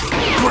addicted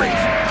brave.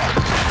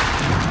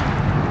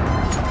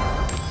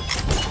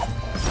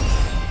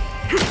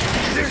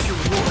 There's your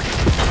reward.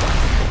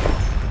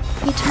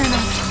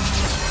 Eternal.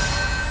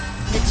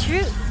 The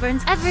truth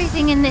burns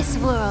everything in this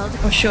world.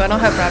 Oh shoot, I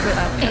don't have rabbit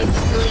out yet. It's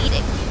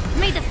bleeding.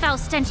 May the foul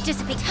stench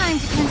dissipate. Time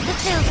to cleanse the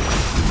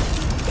filth.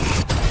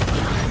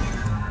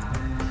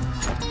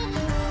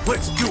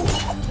 Let's do it.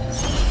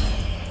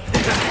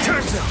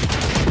 Time's up.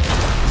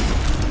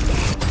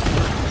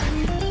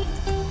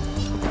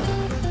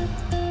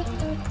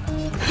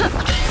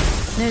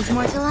 There's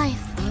more to life.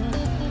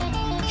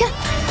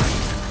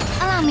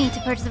 Allow Allow me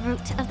to purge the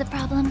root of the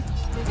problem.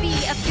 Be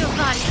of your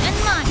body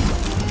and mind.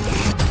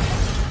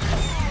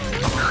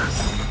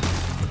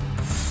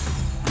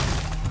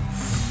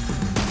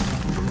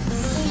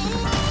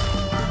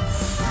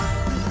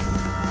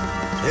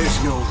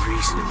 There's no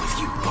reasoning with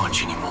you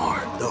bunch anymore.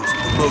 Those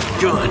with the most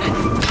gun,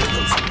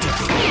 those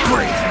addicted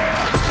brave.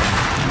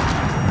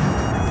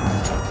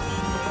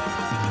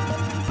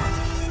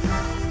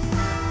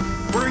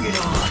 Bring it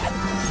on.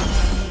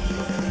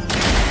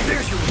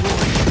 There's your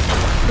reward.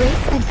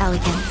 Grace and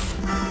elegance.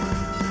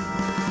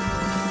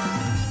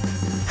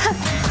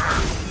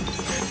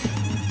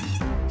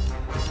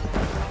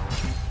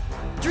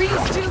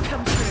 Dreams do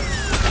come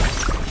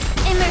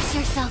true. Immerse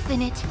yourself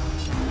in it.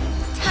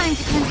 Time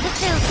to cleanse the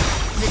filth.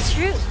 The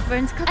truth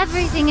burns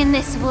everything in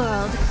this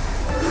world.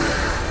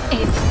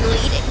 It's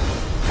bleeding.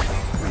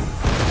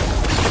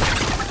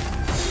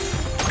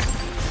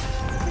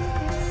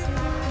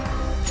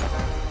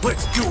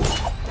 Let's duel.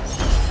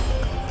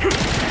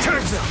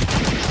 Time's up.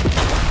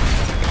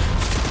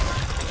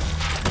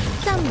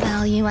 Some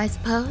value, I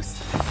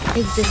suppose.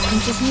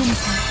 Existence is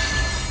unity.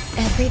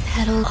 Every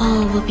petal,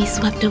 all will be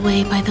swept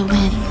away by the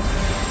wind.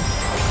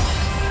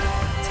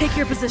 Take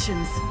your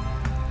positions.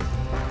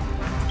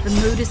 The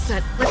mood is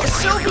set. Let the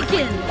show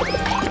begin!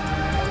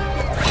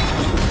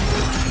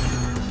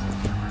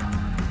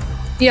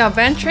 Yeah,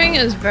 venturing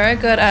is very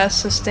good at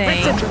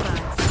sustain.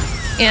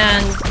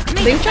 And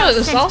Lingsha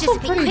is also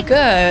pretty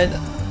good.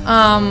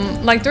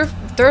 Like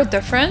they're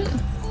different.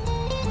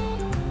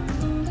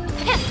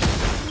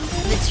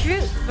 The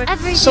truth for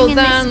everything So in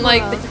then this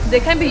like world. they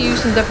can be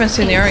used in different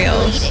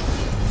scenarios.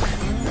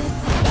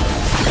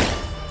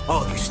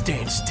 All you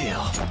stand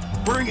still.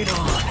 Bring it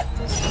on.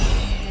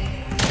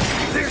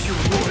 There's your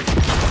reward.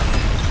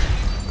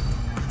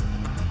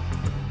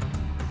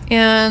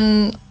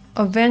 And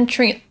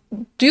venturing,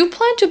 do you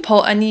plan to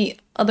pull any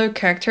other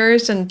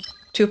characters in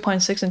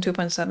 2.6 and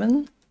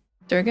 2.7?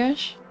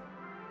 Durgesh?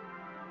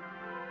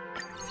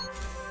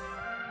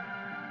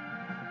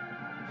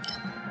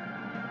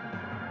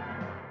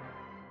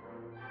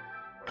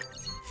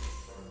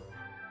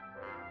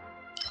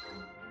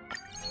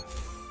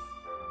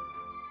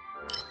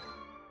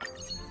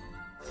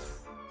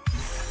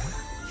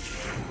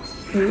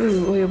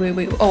 Ooh,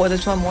 wait. Oh,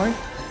 there's one more?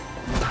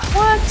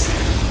 What?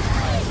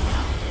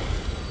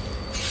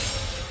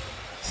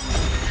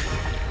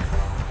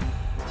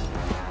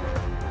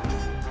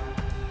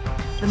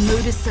 The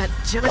mood is set.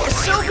 Let the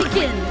show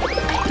begin!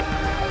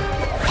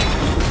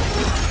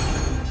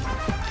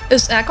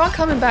 Is Akron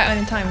coming back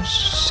anytime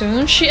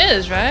soon? She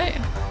is, right?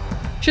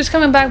 She's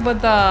coming back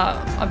with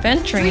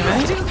venturing, Dreams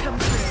right? do come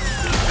true.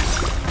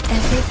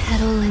 Every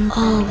petal and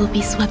all will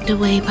be swept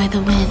away by the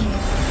wind.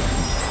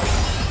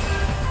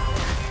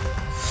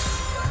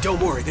 Don't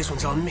worry, this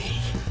one's on me.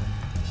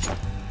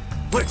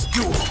 Let's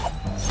duel.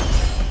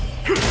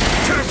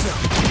 Time's up.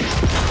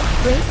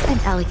 Grace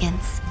and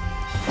elegance.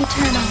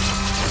 Eternal.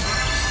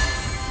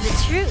 The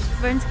truth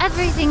burns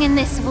everything in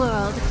this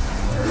world.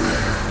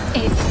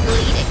 It's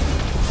bleeding.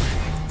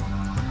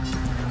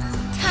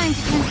 Time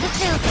to cleanse the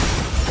filth.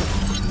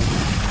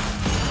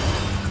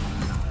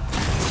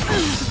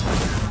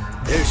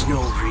 There's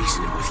no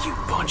reasoning with you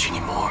bunch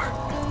anymore.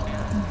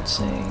 Let's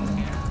see.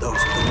 Those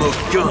with the most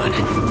gun,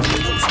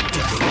 those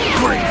addicted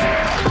brave.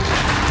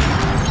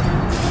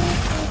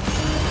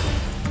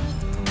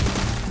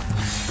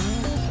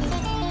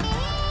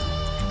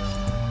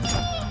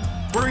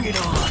 Bring it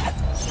on.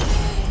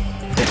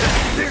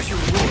 There's your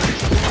reward.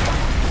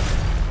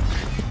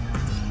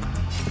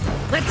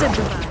 Let's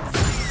improvise.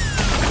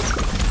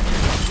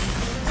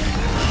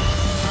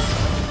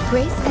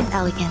 Grace and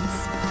elegance.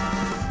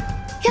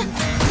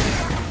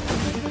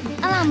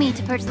 Allow me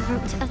to purge the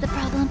root of the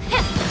problem.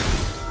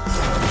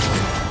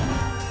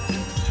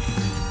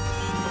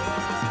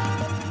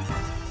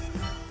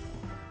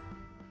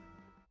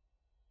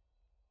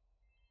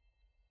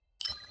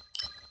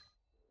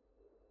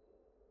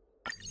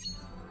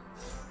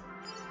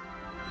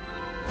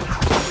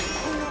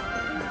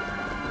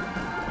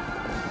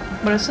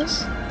 What is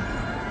this?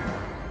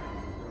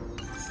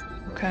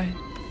 Okay.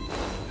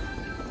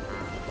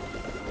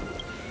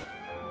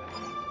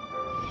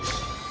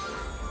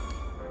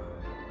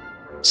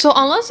 So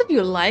unless if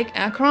you like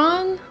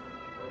Akron,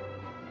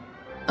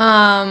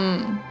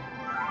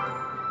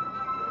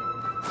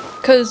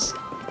 cause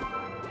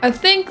I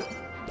think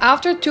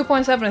after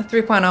 2.7 and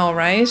 3.0,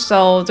 right?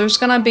 So there's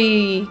gonna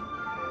be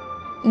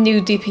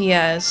new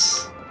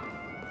DPS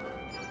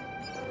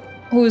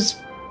who's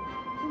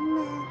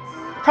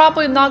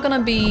probably not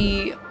gonna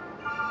be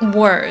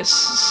worse.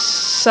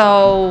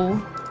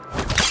 So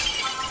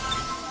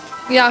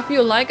yeah, if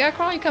you like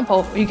Akron, you can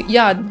pull.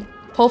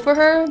 Pull for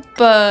her.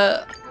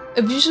 But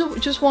if you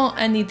just want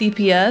any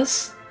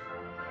DPS,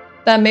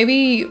 then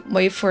maybe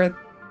wait for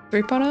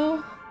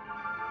 3.0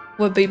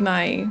 would be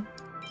my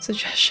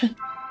suggestion.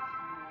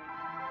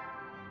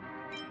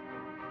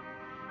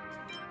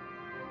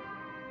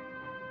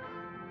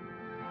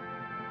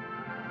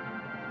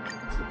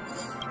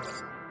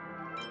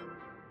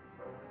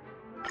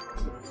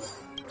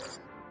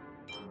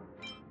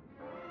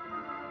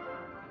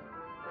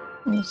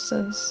 What's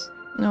this?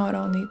 No, I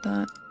don't need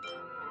that.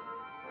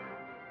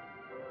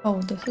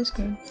 Oh, this is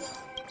good.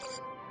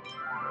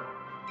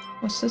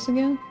 What's this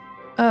again?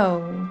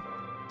 Oh.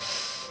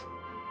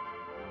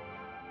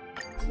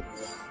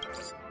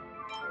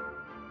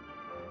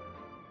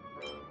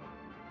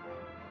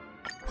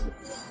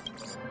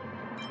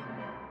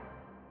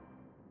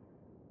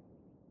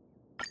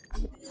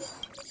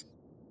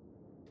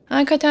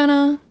 Hi,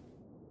 Katana.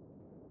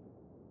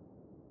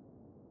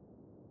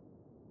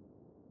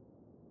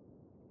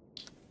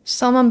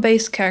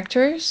 Summon-based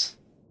characters?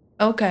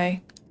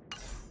 Okay.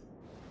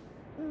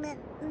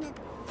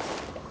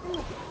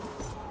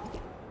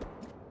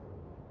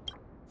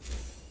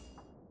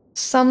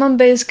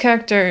 Summon-based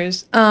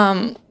characters.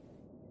 I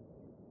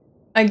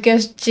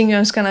guess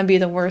Jinyo's gonna be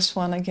the worst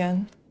one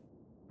again.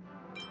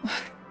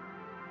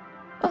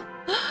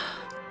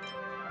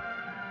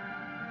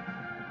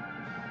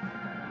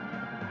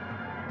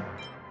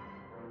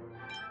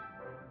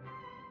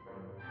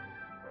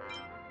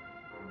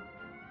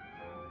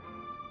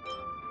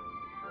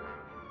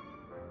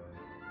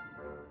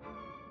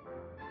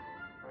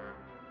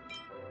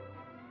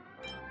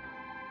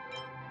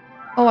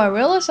 Oh, I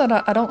realized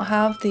that I don't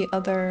have the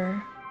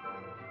other...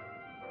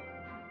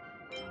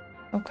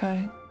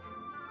 Okay.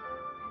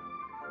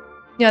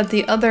 Yeah,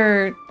 the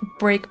other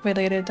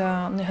break-related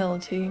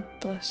nihility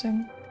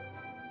blessing.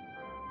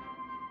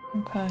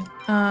 Okay.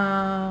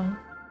 How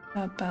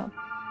about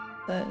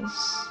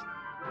this?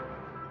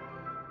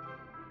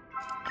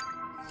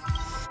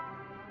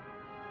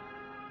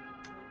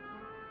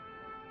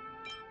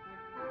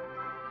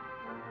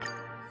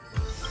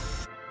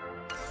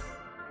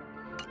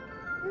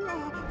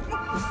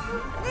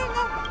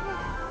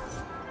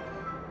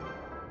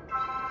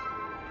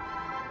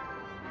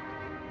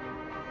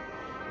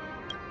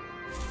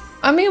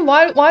 I mean,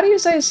 why do you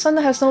say Sun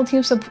has no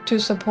team to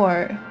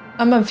support?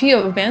 If he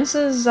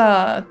advances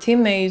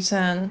teammates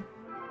and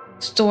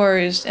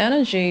stores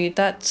energy,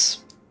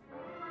 that's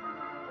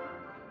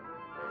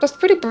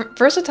pretty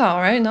versatile,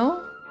 right?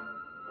 No?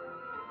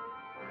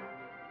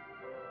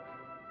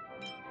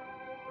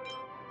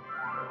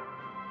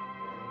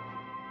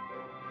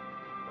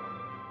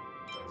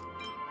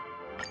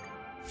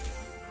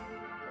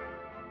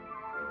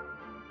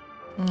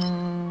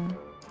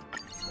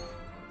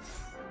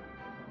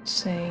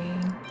 See.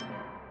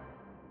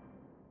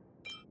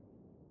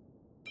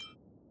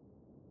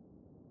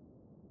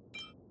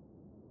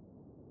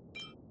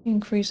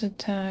 Increase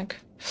attack.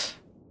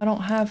 I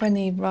don't have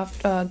any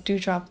rough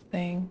dewdrop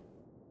thing.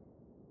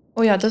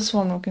 Oh yeah, this is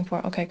what I'm looking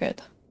for. Okay,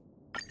 good.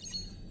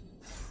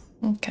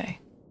 Okay.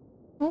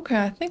 Okay,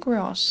 I think we're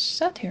all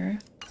set here.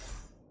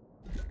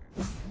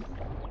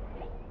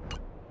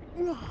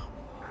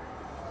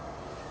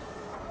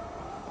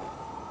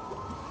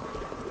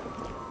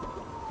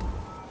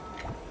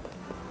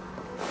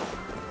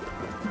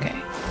 Okay,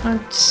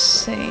 let's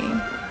see.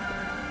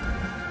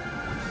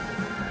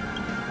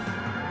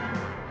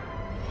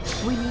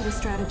 We need a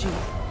strategy.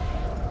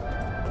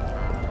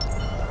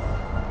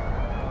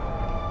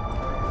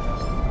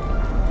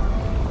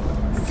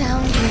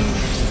 Sound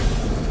waves.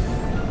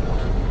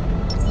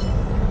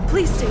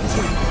 Please stay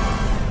tuned.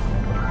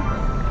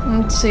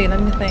 Let's see,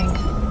 let me think.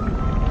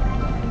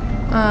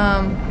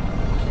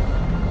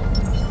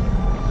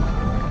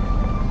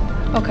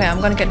 Okay, I'm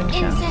gonna get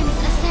Lingsha.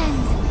 Incense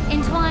ascends,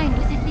 entwined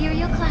with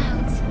ethereal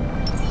clouds.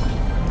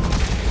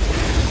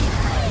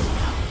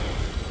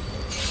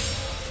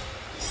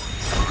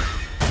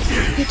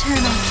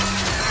 Eternal.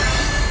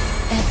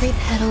 Every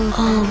petal,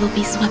 all will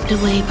be swept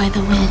away by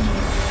the wind.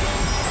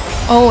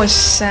 Oh, it's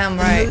Sam,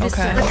 right?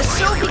 Okay. Let the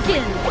show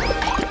begin.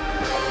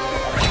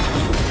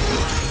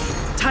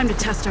 Time to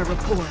test our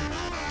rapport.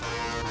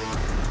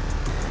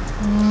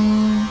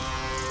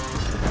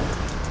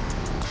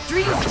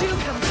 Dreams do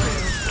come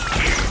true.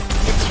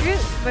 The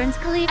truth burns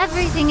clear.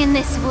 Everything in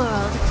this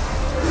world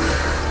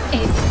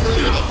is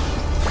bleeding.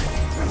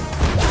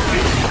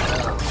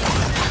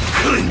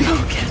 No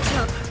catch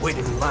up.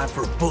 Waiting in line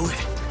for a bullet.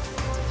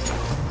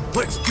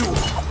 Let's do it.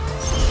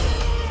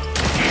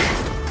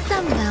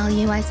 Some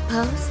value, I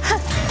suppose.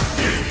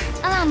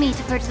 Allow me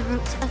to purge the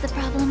root of the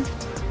problem.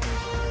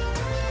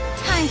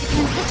 Time to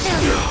cleanse the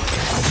filth.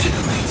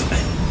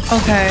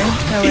 Okay,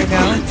 there we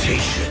go.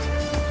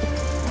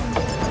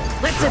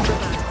 Let's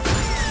improvise.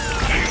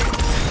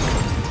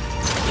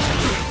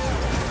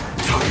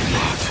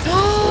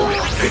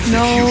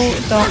 No,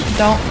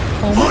 don't.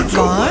 Oh my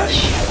gosh.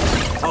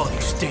 Oh,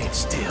 you stand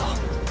still.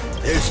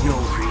 There's no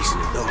reason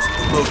if those with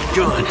the loaded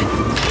gun,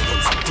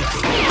 those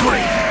digging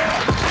grave.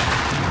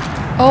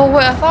 Oh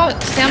wait, I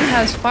thought Sam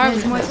has fire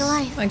There's more to resist.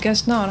 life. I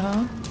guess not,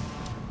 huh?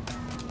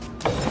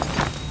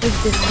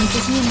 Existence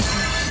is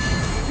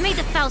unity. May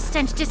the foul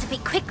stench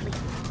dissipate quickly.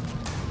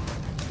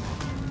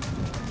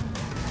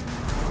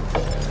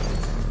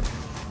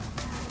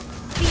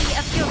 Be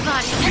of your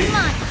body and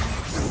mind.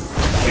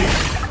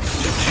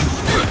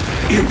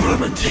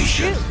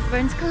 Implementation. Truth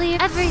burns clear.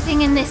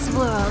 Everything in this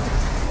world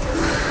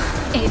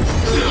is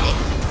bleeding.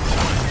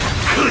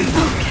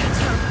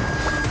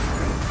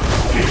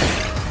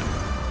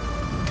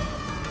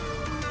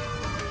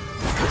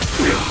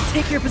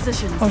 Take your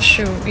positions. Oh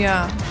shoot,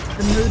 yeah.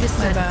 The mood is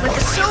set. bad. Let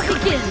the show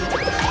begin.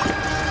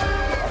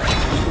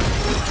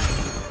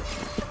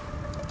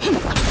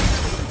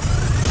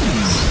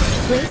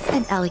 Grace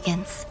and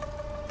elegance.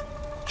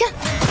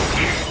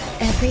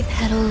 Every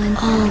petal and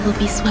all will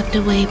be swept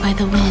away by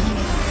the wind.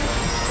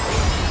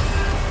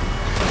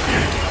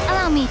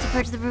 Allow me to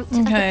purge the root of the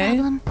Okay.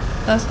 problem.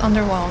 That's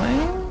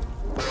underwhelming.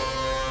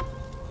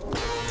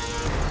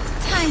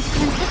 Time to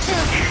cleanse the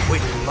filth.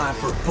 Waiting in line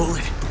for a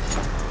bullet?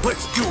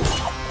 Let's do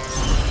it!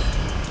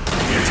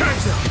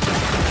 Time's up!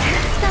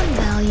 Some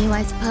value,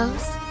 I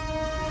suppose.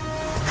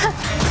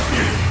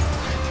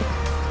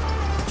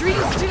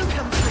 Dreams do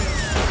come true.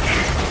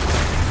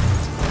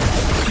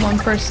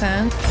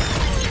 1%.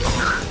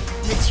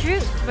 The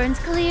truth burns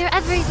clear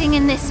everything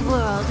in this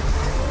world.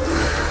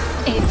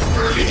 It's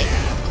bleeding.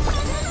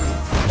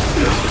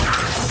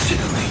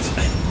 Detonate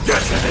and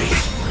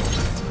detonate!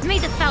 May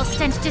the foul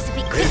stench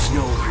dissipate quickly. There's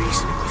no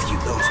reasoning with you,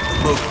 those with the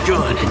most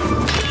gun.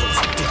 Those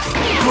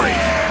addicted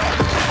great!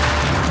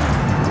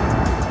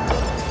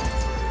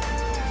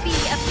 Be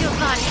of your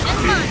body and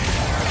mind.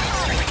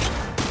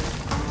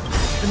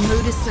 The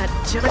mood is set.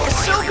 Let the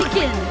show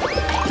begin.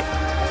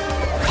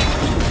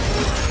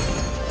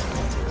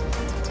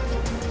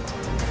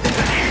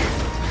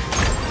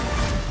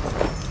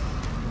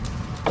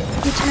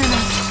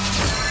 Eternal.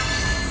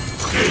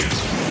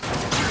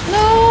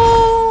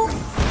 No!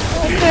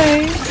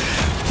 Okay.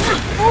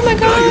 Oh my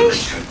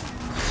gosh!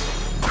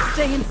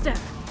 Stay in step.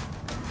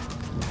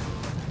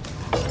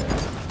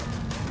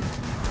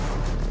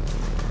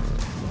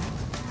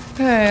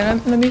 Okay,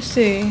 let me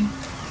see.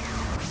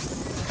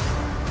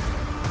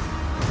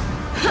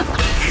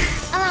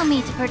 Allow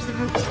me to purge the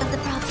root of the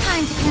problem.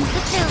 Time to cleanse the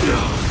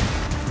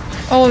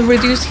filth. Oh,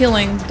 reduced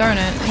healing. Darn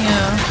it.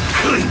 Yeah.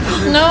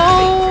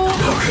 No!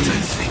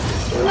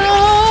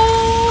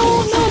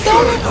 No! No,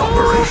 don't!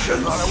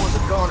 Operation! Thought I was a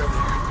goner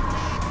there.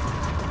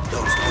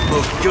 Those with the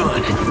most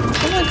gun.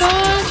 Oh my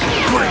gosh!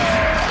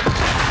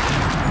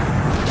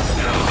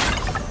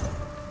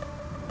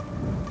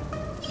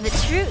 The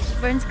truth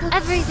burns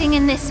everything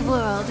in this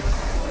world.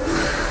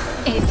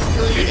 It's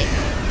bleeding.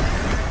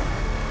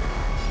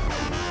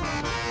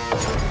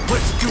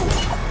 Let's do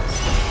it!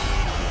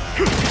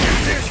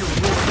 There's your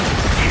warning!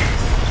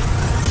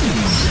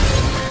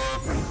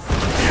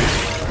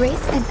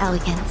 Grace and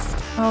elegance.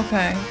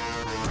 Okay.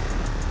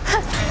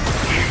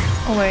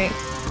 Oh wait.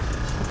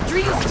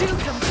 Dreams do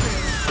come true.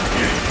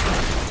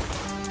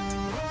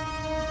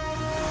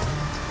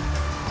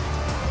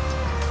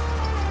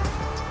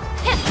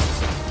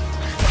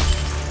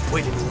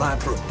 Waiting in line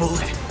for a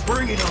bullet?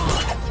 Bring it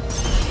on!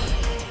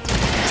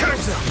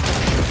 Time's up!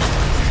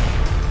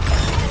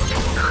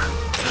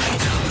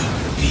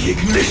 The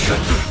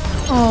ignition!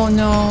 Oh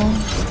no.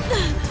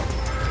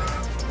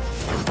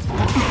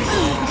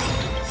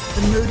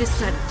 The mood is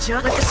set.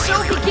 Let the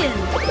show begin.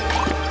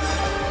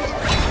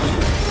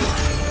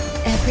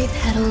 Every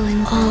petal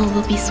and all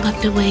will be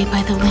swept away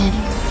by the wind.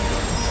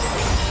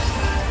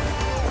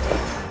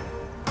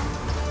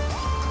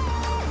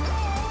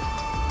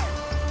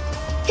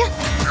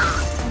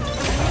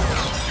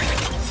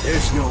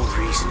 There's no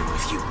reasoning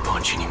with you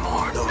bunch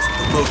anymore. Those with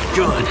the most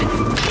gun.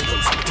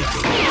 Those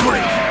addicted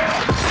great!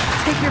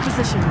 Take your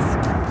positions.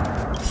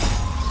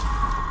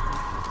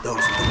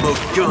 Those with the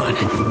most gun.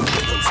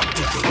 Those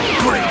addicted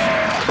great!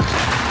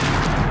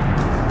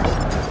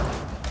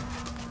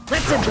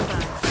 Let's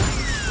improvise.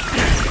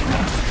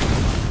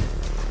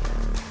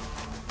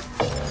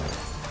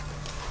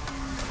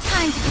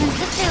 Time to cleanse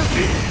the filth.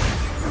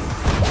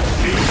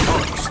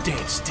 Oh, you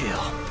stand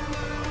still.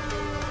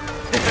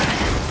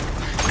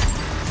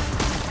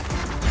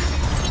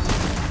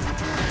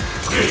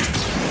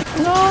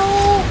 No!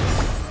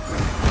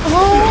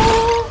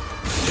 Oh!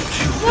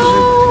 No!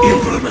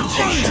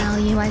 Some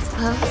value, I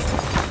suppose.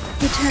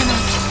 Eternal.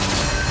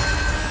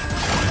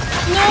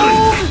 No!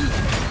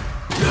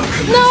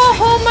 No!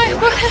 Oh my!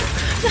 What?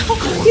 No!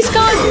 He's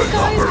gone! He's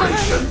gone! He's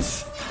gone!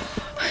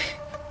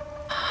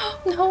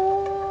 No!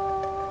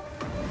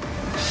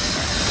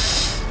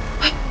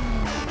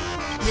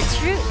 The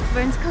truth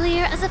burns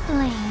clear as a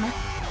flame.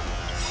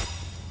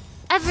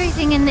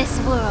 Everything in this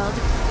world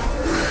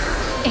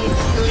is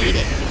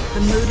bleeding. The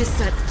mood is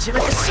set.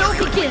 Let the show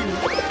begin.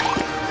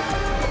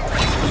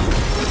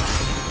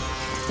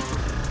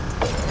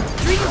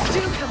 Dreams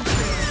do come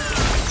true.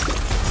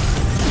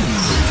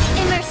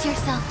 Immerse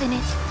yourself in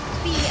it.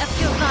 Be of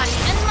your body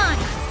and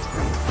mind.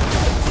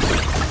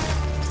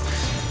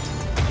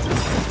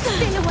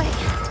 Stay away.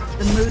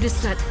 The mood is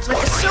set. Let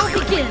the show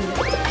begin.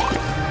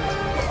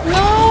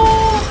 No!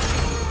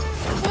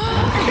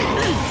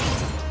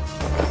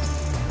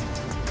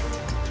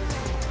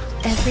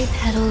 Every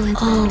petal and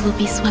all will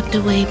be swept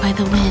away by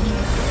the wind.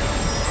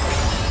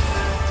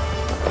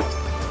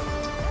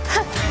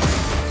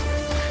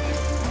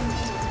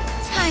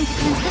 Time to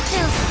cleanse the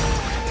filth.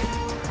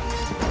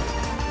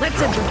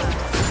 Let's improvise.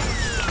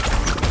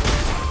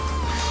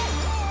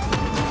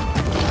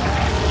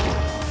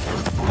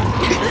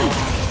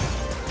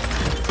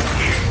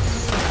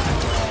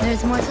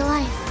 There's more to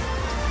life.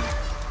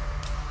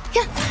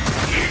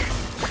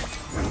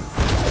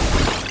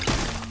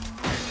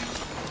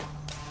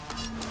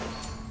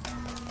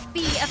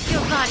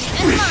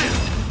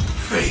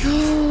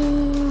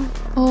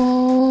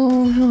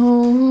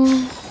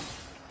 no.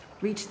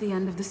 Reach the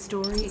end of the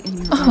story in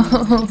your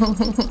own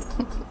way.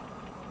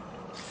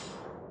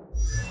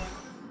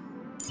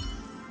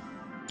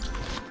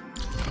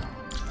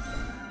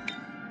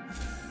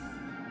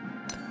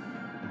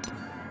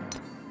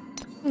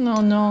 No,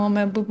 no, I'm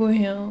at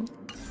Booboohill.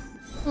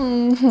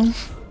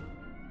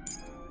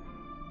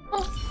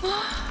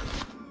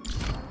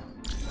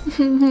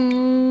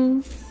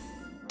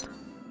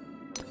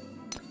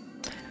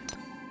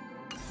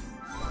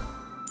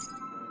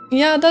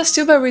 Yeah, that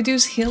stupid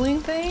reduced healing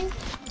thing.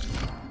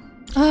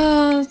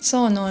 It's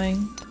so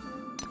annoying.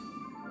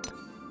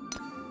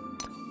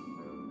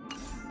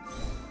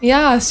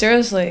 Yeah,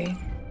 seriously.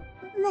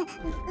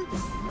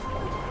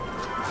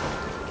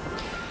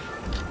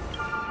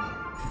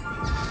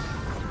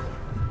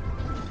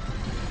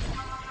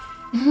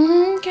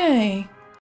 Okay.